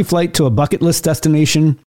 A free flight to a bucket list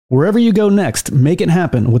destination? Wherever you go next, make it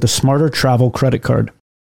happen with a smarter travel credit card.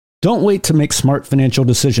 Don't wait to make smart financial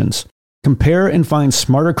decisions. Compare and find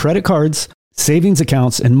smarter credit cards, savings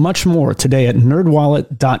accounts, and much more today at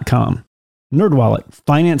nerdwallet.com. NerdWallet,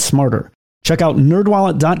 finance smarter. Check out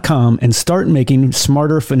nerdwallet.com and start making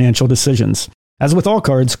smarter financial decisions. As with all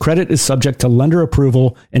cards, credit is subject to lender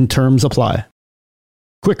approval and terms apply.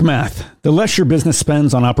 Quick math. The less your business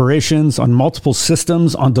spends on operations, on multiple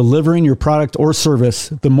systems, on delivering your product or service,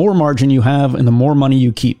 the more margin you have and the more money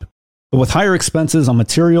you keep. But with higher expenses on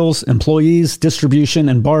materials, employees, distribution,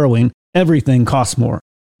 and borrowing, everything costs more.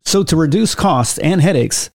 So to reduce costs and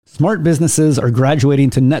headaches, smart businesses are graduating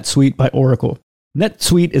to NetSuite by Oracle.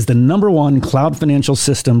 NetSuite is the #1 cloud financial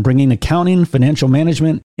system, bringing accounting, financial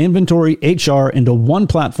management, inventory, HR into one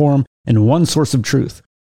platform and one source of truth.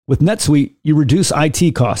 With NetSuite, you reduce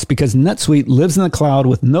IT costs because NetSuite lives in the cloud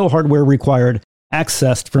with no hardware required,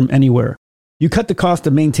 accessed from anywhere. You cut the cost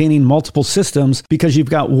of maintaining multiple systems because you've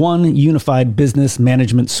got one unified business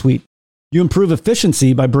management suite. You improve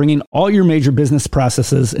efficiency by bringing all your major business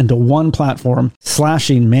processes into one platform,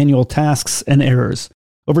 slashing manual tasks and errors.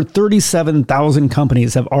 Over 37,000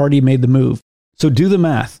 companies have already made the move. So do the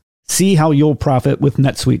math. See how you'll profit with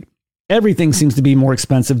NetSuite. Everything seems to be more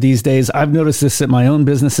expensive these days. I've noticed this at my own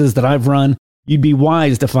businesses that I've run. You'd be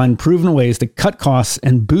wise to find proven ways to cut costs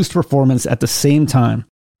and boost performance at the same time.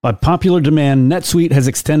 By popular demand, NetSuite has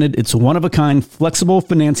extended its one-of-a-kind flexible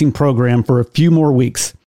financing program for a few more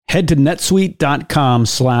weeks. Head to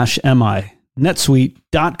netsuite.com/MI.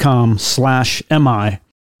 netsuite.com/MI.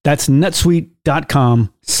 That's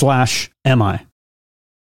netsuite.com/MI.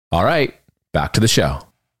 All right, back to the show.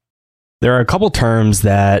 There are a couple terms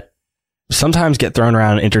that sometimes get thrown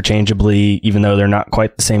around interchangeably, even though they're not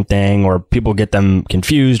quite the same thing, or people get them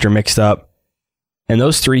confused or mixed up. And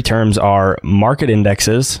those three terms are market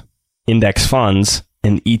indexes, index funds,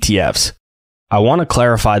 and ETFs. I want to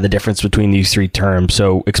clarify the difference between these three terms.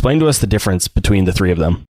 So explain to us the difference between the three of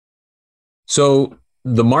them. So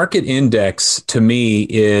the market index to me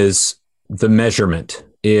is the measurement,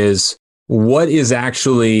 is what is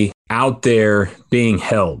actually out there being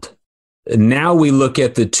held. Now we look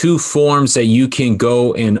at the two forms that you can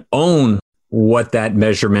go and own what that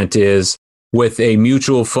measurement is with a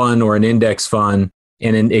mutual fund or an index fund.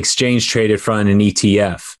 and an exchange traded fund, an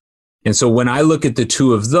ETF. And so when I look at the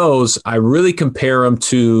two of those, I really compare them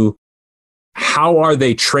to how are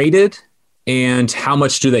they traded and how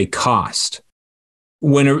much do they cost.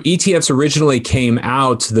 When ETFs originally came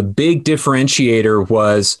out, the big differentiator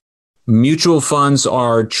was mutual funds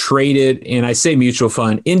are traded, and I say mutual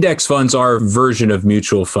fund, index funds are a version of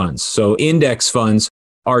mutual funds. So index funds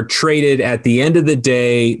are traded at the end of the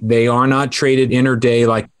day. They are not traded intraday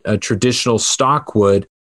like a traditional stock would.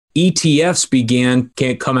 ETFs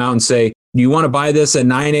can't come out and say, do you want to buy this at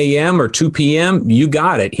 9 a.m. or 2 p.m.? You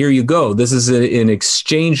got it. Here you go. This is an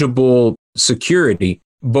exchangeable security.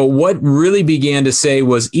 But what really began to say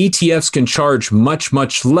was ETFs can charge much,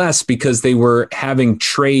 much less because they were having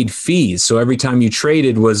trade fees. So every time you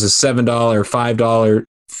traded was a $7 or $5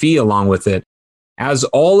 fee along with it. As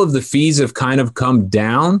all of the fees have kind of come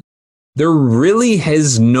down, there really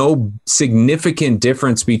has no significant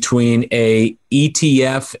difference between a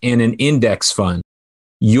ETF and an index fund.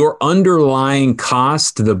 Your underlying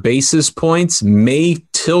cost, the basis points, may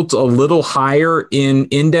tilt a little higher in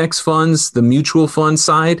index funds, the mutual fund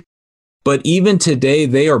side. But even today,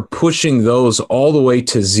 they are pushing those all the way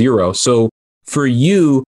to zero. So for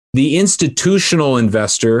you, the institutional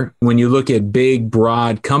investor, when you look at big,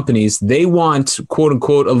 broad companies, they want, quote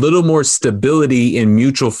unquote, a little more stability in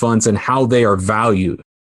mutual funds and how they are valued.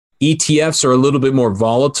 ETFs are a little bit more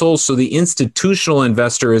volatile, so the institutional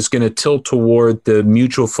investor is going to tilt toward the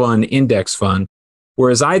mutual fund index fund.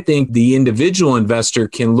 Whereas I think the individual investor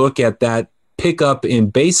can look at that pickup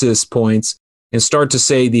in basis points and start to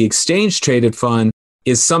say the exchange traded fund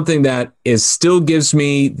is something that still gives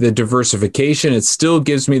me the diversification. It still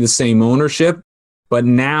gives me the same ownership, but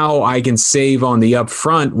now I can save on the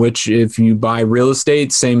upfront, which if you buy real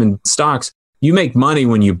estate, same in stocks, you make money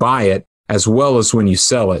when you buy it as well as when you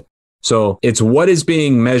sell it. So it's what is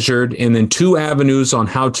being measured and then two avenues on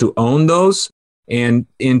how to own those. And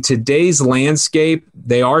in today's landscape,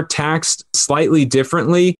 they are taxed slightly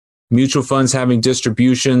differently. Mutual funds having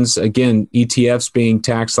distributions, again, ETFs being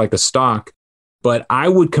taxed like a stock. But I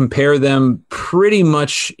would compare them pretty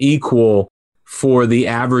much equal for the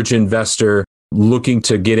average investor looking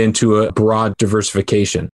to get into a broad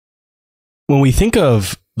diversification. When we think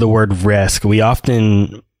of the word risk, we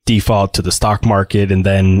often default to the stock market and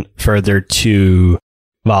then further to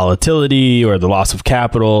volatility or the loss of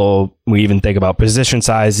capital. We even think about position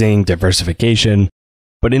sizing, diversification.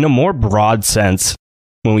 But in a more broad sense,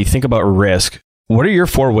 when we think about risk, what are your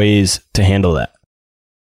 4 ways to handle that?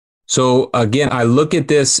 So again, I look at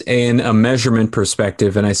this in a measurement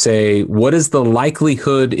perspective and I say, what is the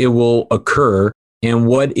likelihood it will occur and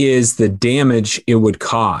what is the damage it would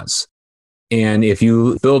cause? And if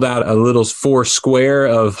you build out a little 4 square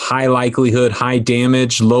of high likelihood, high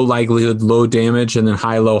damage, low likelihood, low damage, and then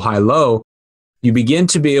high, low, you begin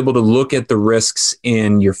to be able to look at the risks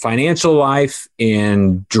in your financial life,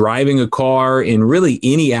 in driving a car, in really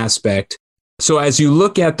any aspect. So as you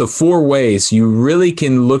look at the 4 ways, you really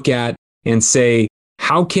can look at and say,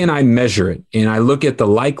 how can I measure it? And I look at the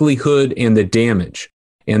likelihood and the damage.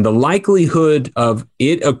 And the likelihood of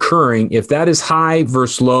it occurring, if that is high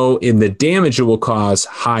versus low, in the damage it will cause,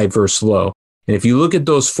 high versus low. And if you look at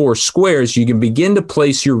those 4 squares, you can begin to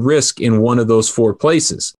place your risk in one of those 4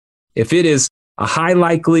 places. If it is a high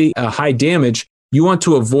likely, a high damage, you want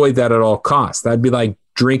to avoid that at all costs. That'd be like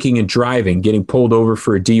drinking and driving, getting pulled over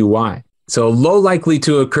for a DUI. So low likely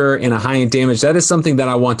to occur and a high in damage, that is something that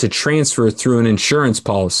I want to transfer through an insurance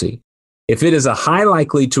policy. If it is a high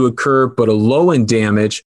likely to occur, but a low in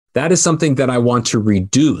damage, that is something that I want to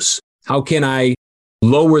reduce. How can I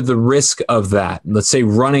lower the risk of that? Let's say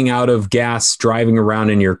running out of gas driving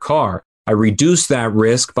around in your car. I reduce that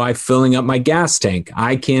risk by filling up my gas tank.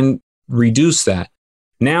 I can reduce that.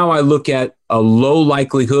 Now I look at a low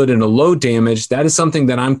likelihood and a low damage. That is something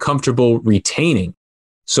that I'm comfortable retaining.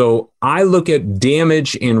 So I look at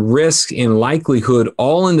damage and risk and likelihood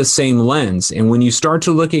all in the same lens. And when you start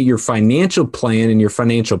to look at your financial plan and your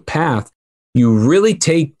financial path, you really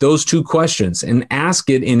take those 2 questions and ask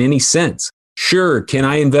it in any sense. Sure, can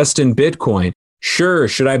I invest in Bitcoin? Sure,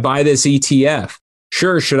 should I buy this ETF?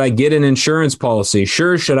 Sure, should I get an insurance policy?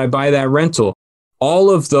 Sure, should I buy that rental? All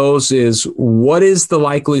of those is what is the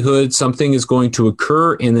likelihood something is going to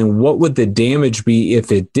occur, and then what would the damage be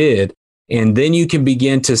if it did? And then you can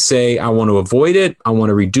begin to say, I want to avoid it, I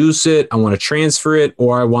want to reduce it, I want to transfer it,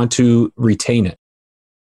 or I want to retain it.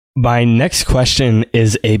 My next question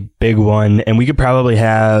is a big one, and we could probably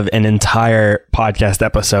have an entire podcast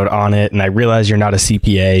episode on it. And I realize you're not a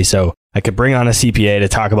CPA, so I could bring on a CPA to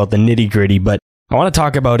talk about the nitty gritty, but I want to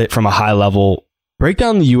talk about it from a high level. Break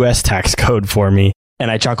down the US tax code for me And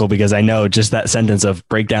I chuckle because I know just that sentence of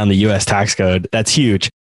break down the US tax code, that's huge.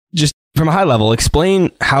 Just from a high level,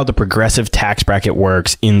 explain how the progressive tax bracket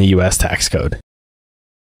works in the US tax code.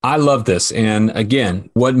 I love this. And again,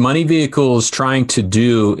 what Money Vehicle is trying to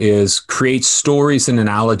do is create stories and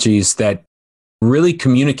analogies that really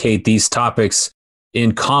communicate these topics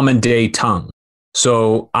in common day tongue.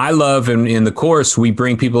 So I love, in the course, we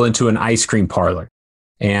bring people into an ice cream parlor.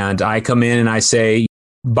 And I come in and I say,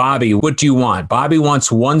 Bobby, what do you want? Bobby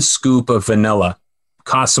wants 1 scoop of vanilla.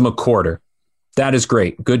 Costs him $0.25. That is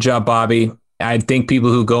great. Good job, Bobby. I think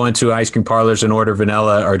people who go into ice cream parlors and order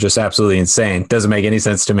vanilla are just absolutely insane. Doesn't make any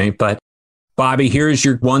sense to me. But Bobby, here's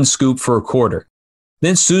your 1 scoop for $0.25.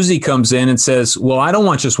 Then Susie comes in and says, well, I don't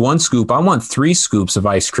want just 1 scoop. I want 3 scoops of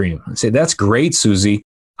ice cream. I say, that's great, Susie.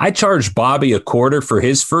 I charged Bobby $0.25 for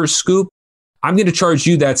his first scoop. I'm going to charge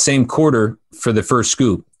you that same $0.25 for the first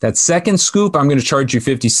scoop. That second scoop, I'm going to charge you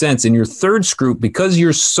 50 cents. And your third scoop, because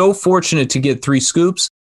you're so fortunate to get 3 scoops,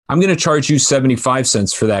 I'm going to charge you 75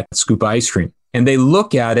 cents for that scoop of ice cream. And they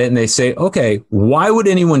look at it and they say, okay, why would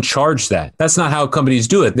anyone charge that? That's not how companies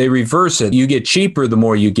do it. They reverse it. You get cheaper the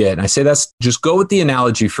more you get. And I say, just go with the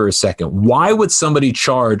analogy for a second. Why would somebody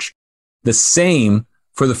charge the same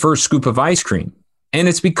for the first scoop of ice cream? And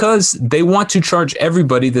it's because they want to charge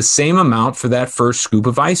everybody the same amount for that first scoop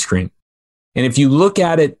of ice cream. And if you look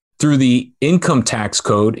at it through the income tax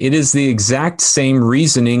code, it is the exact same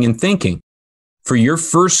reasoning and thinking. For your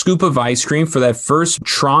first scoop of ice cream, for that first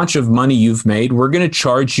tranche of money you've made, we're going to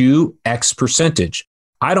charge you X percentage.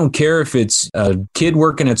 I don't care if it's a kid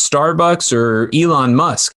working at Starbucks or Elon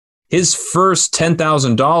Musk. His first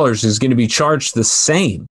 $10,000 is going to be charged the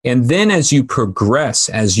same. And then as you progress,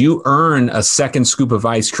 as you earn a second scoop of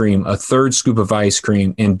ice cream, a third scoop of ice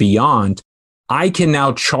cream, and beyond, I can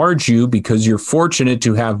now charge you, because you're fortunate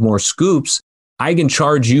to have more scoops, I can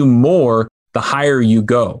charge you more the higher you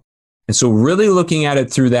go. And so really looking at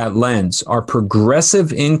it through that lens, our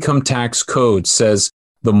progressive income tax code says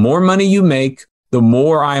the more money you make, the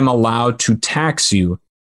more I'm allowed to tax you.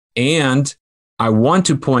 And I want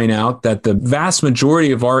to point out that the vast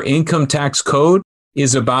majority of our income tax code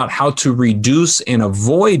is about how to reduce and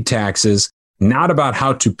avoid taxes, not about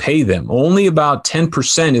how to pay them. Only about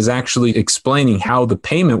 10% is actually explaining how the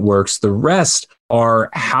payment works. The rest are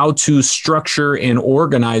how to structure and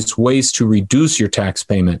organize ways to reduce your tax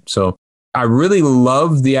payment. So I really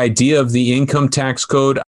love the idea of the income tax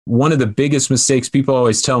code. One of the biggest mistakes people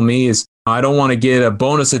always tell me is, I don't want to get a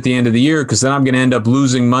bonus at the end of the year because then I'm going to end up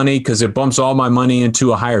losing money because it bumps all my money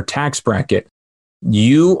into a higher tax bracket.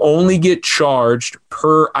 You only get charged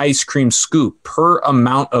per ice cream scoop, per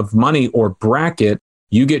amount of money or bracket,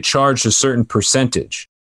 you get charged a certain percentage.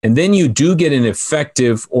 And then you do get an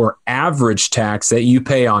effective or average tax that you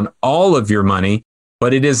pay on all of your money,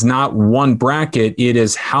 but it is not one bracket. It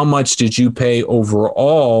is how much did you pay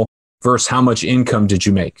overall versus how much income did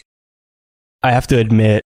you make. I have to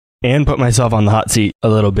admit, and put myself on the hot seat a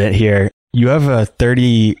little bit here, you have a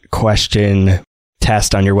 30-question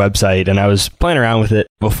test on your website, and I was playing around with it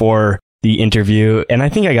before the interview, and I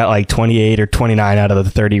think I got like 28 or 29 out of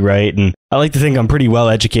the 30 right, and I like to think I'm pretty well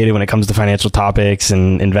educated when it comes to financial topics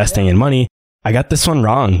and investing in money. I got this one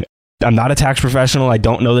wrong. I'm not a tax professional. I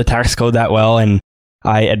don't know the tax code that well, and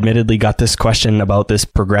I admittedly got this question about this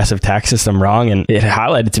progressive tax system wrong, and it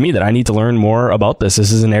highlighted to me that I need to learn more about this.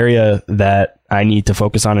 This is an area that I need to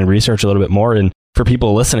focus on and research a little bit more. And for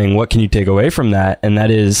people listening, what can you take away from that? And that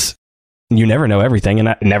is, you never know everything. And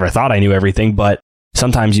I never thought I knew everything, but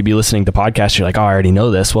sometimes you'd be listening to podcasts, you're like, oh, I already know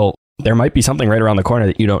this. Well, there might be something right around the corner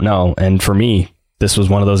that you don't know. And for me, this was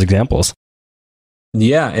one of those examples.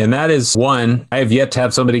 Yeah, and that is one. I have yet to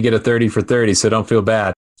have somebody get a 30 for 30, so don't feel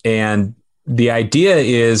bad. And the idea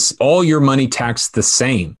is all your money taxed the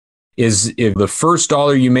same. Is if the first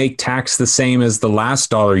dollar you make taxed the same as the last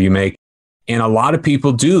dollar you make. And a lot of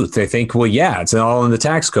people do. They think, well, yeah, it's all in the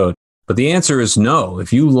tax code. But the answer is no.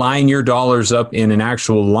 If you line your dollars up in an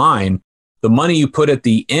actual line, the money you put at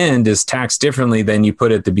the end is taxed differently than you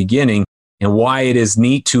put at the beginning. And why it is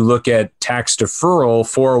neat to look at tax deferral,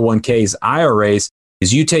 401ks, IRAs,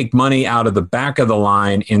 is you take money out of the back of the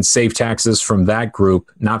line and save taxes from that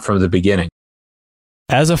group, not from the beginning.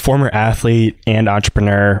 As a former athlete and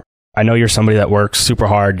entrepreneur, I know you're somebody that works super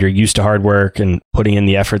hard. You're used to hard work and putting in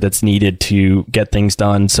the effort that's needed to get things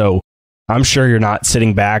done. So I'm sure you're not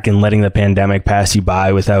sitting back and letting the pandemic pass you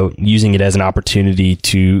by without using it as an opportunity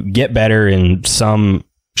to get better in some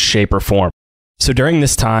shape or form. So during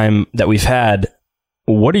this time that we've had,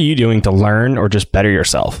 what are you doing to learn or just better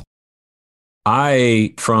yourself?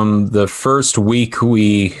 From the first week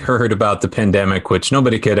we heard about the pandemic, which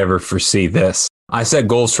nobody could ever foresee this, I set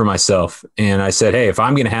goals for myself. And I said, hey, if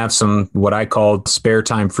I'm going to have some what I called spare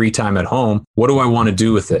time, free time at home, what do I want to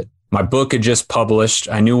do with it? My book had just published.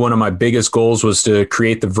 I knew one of my biggest goals was to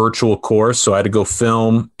create the virtual course. So I had to go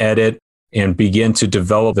film, edit, and begin to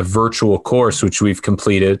develop the virtual course, which we've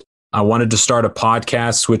completed. I wanted to start a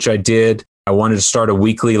podcast, which I did. I wanted to start a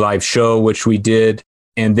weekly live show, which we did.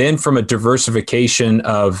 And then from a diversification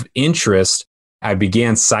of interest, I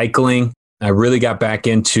began cycling. I really got back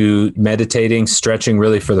into meditating, stretching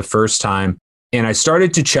really for the first time. And I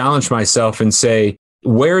started to challenge myself and say,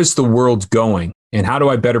 where is the world going? And how do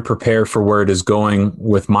I better prepare for where it is going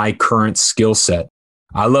with my current skill set?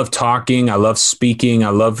 I love talking. I love speaking. I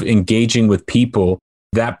love engaging with people.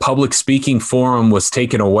 That public speaking forum was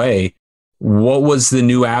taken away. What was the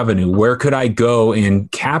new avenue? Where could I go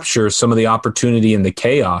and capture some of the opportunity in the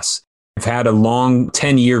chaos? I've had a long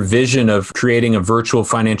 10-year vision of creating a virtual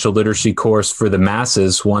financial literacy course for the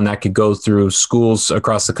masses, one that could go through schools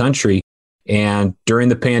across the country. And during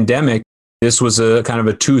the pandemic, this was a kind of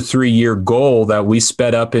a 2-3 year goal that we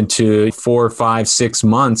sped up into 4, 5, 6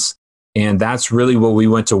 months. And that's really what we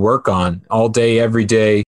went to work on all day, every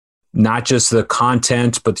day, not just the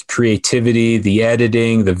content, but the creativity, the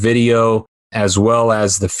editing, the video, as well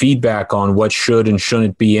as the feedback on what should and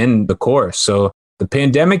shouldn't be in the course. So the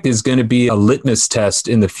pandemic is going to be a litmus test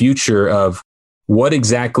in the future of what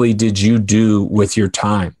exactly did you do with your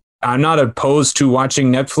time? I'm not opposed to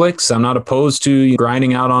watching Netflix. I'm not opposed to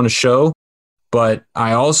grinding out on a show. But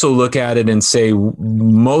I also look at it and say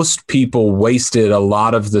most people wasted a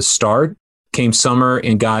lot of the start, came summer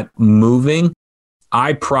and got moving.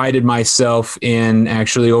 I prided myself in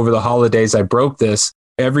actually over the holidays, I broke this.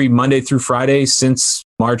 Every Monday through Friday since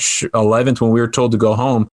March 11th, when we were told to go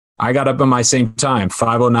home, I got up at my same time,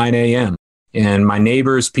 5:09 a.m. And my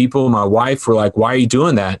neighbors, people, my wife were like, why are you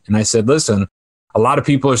doing that? And I said, listen, a lot of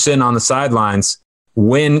people are sitting on the sidelines.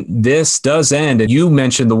 When this does end, and you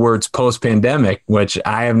mentioned the words post-pandemic, which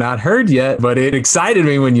I have not heard yet, but it excited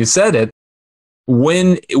me when you said it.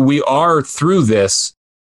 When we are through this,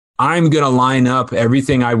 I'm going to line up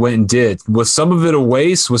everything I went and did. Was some of it a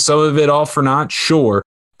waste? Was some of it all for naught? Sure.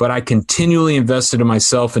 But I continually invested in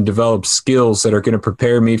myself and developed skills that are going to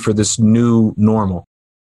prepare me for this new normal.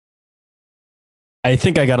 I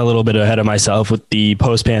think I got a little bit ahead of myself with the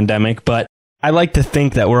post-pandemic, but I like to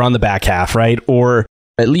think that we're on the back half, right? Or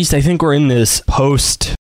at least I think we're in this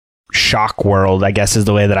post-shock world, I guess is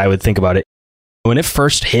the way that I would think about it. When it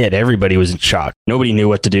first hit, everybody was in shock. Nobody knew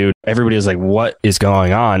what to do. Everybody was like, what is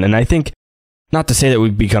going on? And I think, not to say that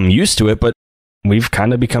we've become used to it, but we've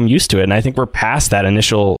kind of become used to it. And I think we're past that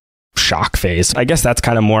initial shock phase. I guess that's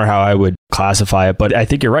kind of more how I would classify it. But I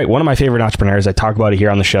think you're right. One of my favorite entrepreneurs, I talk about it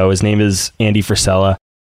here on the show, his name is Andy Frisella.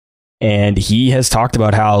 And he has talked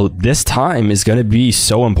about how this time is going to be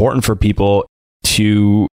so important for people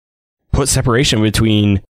to put separation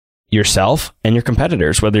between yourself and your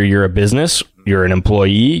competitors, whether you're a business, you're an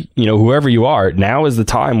employee, whoever you are. Now is the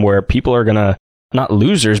time where people are going to, not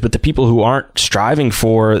losers, but the people who aren't striving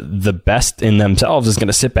for the best in themselves is going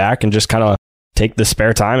to sit back and just kind of take the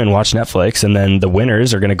spare time and watch Netflix. And then the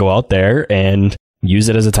winners are going to go out there and use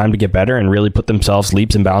it as a time to get better and really put themselves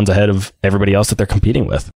leaps and bounds ahead of everybody else that they're competing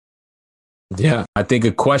with. Yeah, I think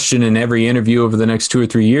a question in every interview over the next 2 or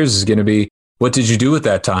 3 years is going to be, what did you do with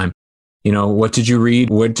that time? What did you read?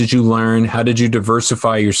 What did you learn? How did you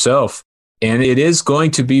diversify yourself? And it is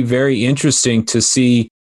going to be very interesting to see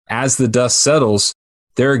as the dust settles,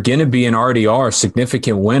 there are going to be and already are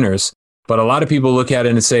significant winners. But a lot of people look at it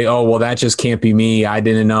and say, oh, well, that just can't be me. I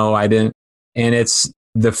didn't know. I didn't. And it's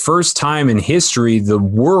the first time in history the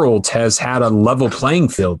world has had a level playing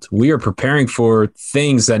field. We are preparing for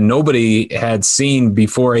things that nobody had seen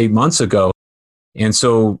before 8 months ago. And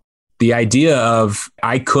so the idea of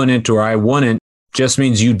I couldn't or I wouldn't just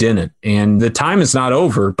means you didn't. And the time is not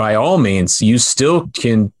over by all means. You still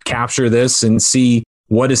can capture this and see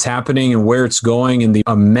what is happening and where it's going and the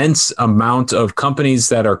immense amount of companies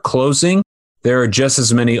that are closing. There are just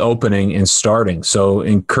as many opening and starting. So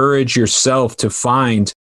encourage yourself to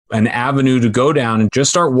find an avenue to go down and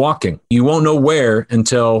just start walking. You won't know where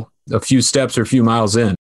until a few steps or a few miles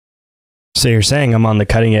in. So you're saying I'm on the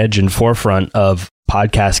cutting edge and forefront of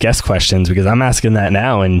podcast guest questions because I'm asking that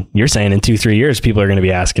now. And you're saying in 2-3 years, people are going to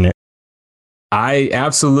be asking it. I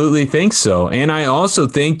absolutely think so. And I also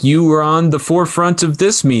think you were on the forefront of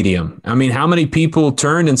this medium. I mean, how many people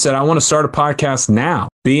turned and said, I want to start a podcast now?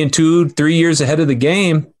 Being 2-3 years ahead of the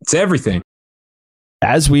game, it's everything.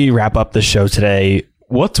 As we wrap up the show today,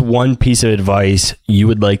 what's one piece of advice you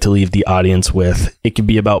would like to leave the audience with? It could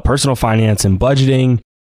be about personal finance and budgeting.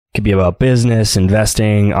 It could be about business,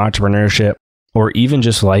 investing, entrepreneurship, or even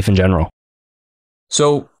just life in general.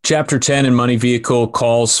 So Chapter 10 in Money Vehicle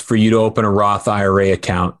calls for you to open a Roth IRA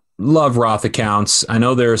account. Love Roth accounts. I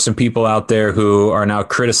know there are some people out there who are now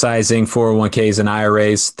criticizing 401ks and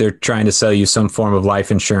IRAs. They're trying to sell you some form of life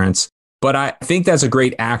insurance. But I think that's a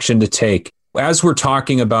great action to take. As we're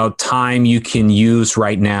talking about time you can use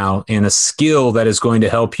right now and a skill that is going to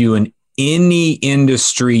help you in any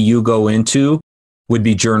industry you go into would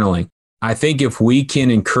be journaling. I think if we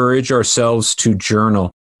can encourage ourselves to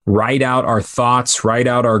journal, write out our thoughts, write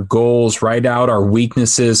out our goals, write out our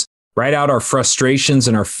weaknesses, write out our frustrations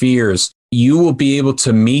and our fears, you will be able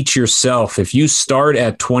to meet yourself. If you start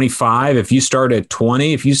at 25, if you start at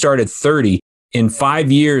 20, if you start at 30, in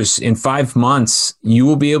 5 years, in 5 months, you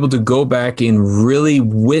will be able to go back and really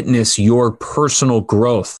witness your personal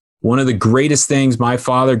growth. One of the greatest things my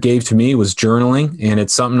father gave to me was journaling, and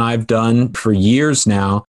it's something I've done for years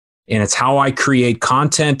now. And it's how I create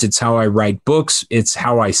content. It's how I write books. It's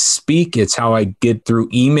how I speak. It's how I get through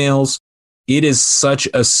emails. It is such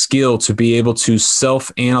a skill to be able to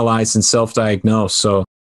self-analyze and self-diagnose. So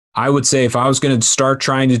I would say if I was going to start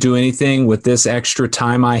trying to do anything with this extra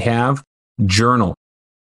time I have, journal.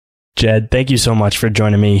 Jed, thank you so much for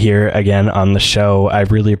joining me here again on the show. I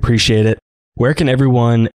really appreciate it. Where can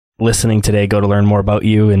everyone listening today go to learn more about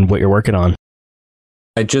you and what you're working on?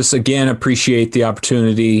 I just, again, appreciate the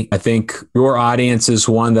opportunity. I think your audience is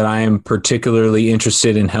one that I am particularly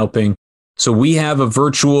interested in helping. So we have a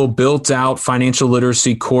virtual built-out financial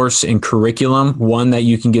literacy course and curriculum, one that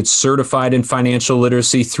you can get certified in financial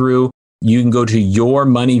literacy through. You can go to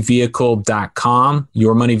yourmoneyvehicle.com,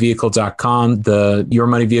 yourmoneyvehicle.com. The Your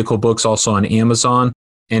Money Vehicle book's also on Amazon.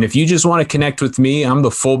 And if you just want to connect with me, I'm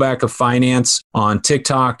the fullback of finance on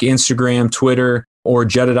TikTok, Instagram, Twitter, or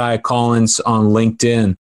Jedidiah Collins on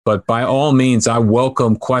LinkedIn. But by all means, I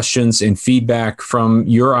welcome questions and feedback from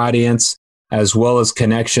your audience, as well as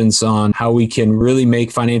connections on how we can really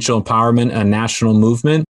make financial empowerment a national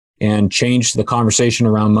movement and change the conversation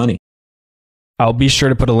around money. I'll be sure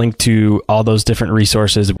to put a link to all those different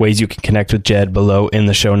resources, ways you can connect with Jed below in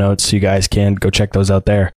the show notes, so you guys can go check those out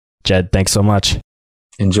there. Jed, thanks so much.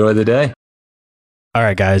 Enjoy the day. All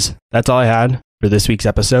right, guys, that's all I had for this week's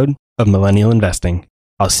episode of Millennial Investing.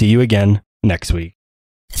 I'll see you again next week.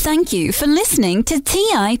 Thank you for listening to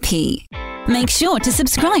TIP. Make sure to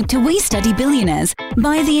subscribe to We Study Billionaires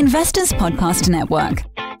by the Investors Podcast Network.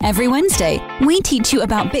 Every Wednesday, we teach you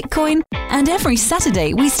about Bitcoin, and every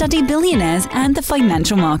Saturday, we study billionaires and the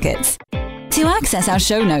financial markets. To access our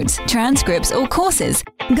show notes, transcripts, or courses,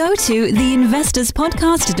 go to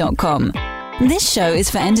theinvestorspodcast.com. This show is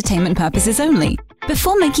for entertainment purposes only.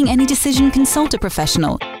 Before making any decision, consult a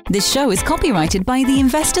professional. This show is copyrighted by the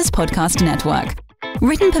Investors Podcast Network.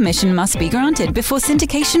 Written permission must be granted before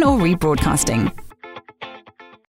syndication or rebroadcasting.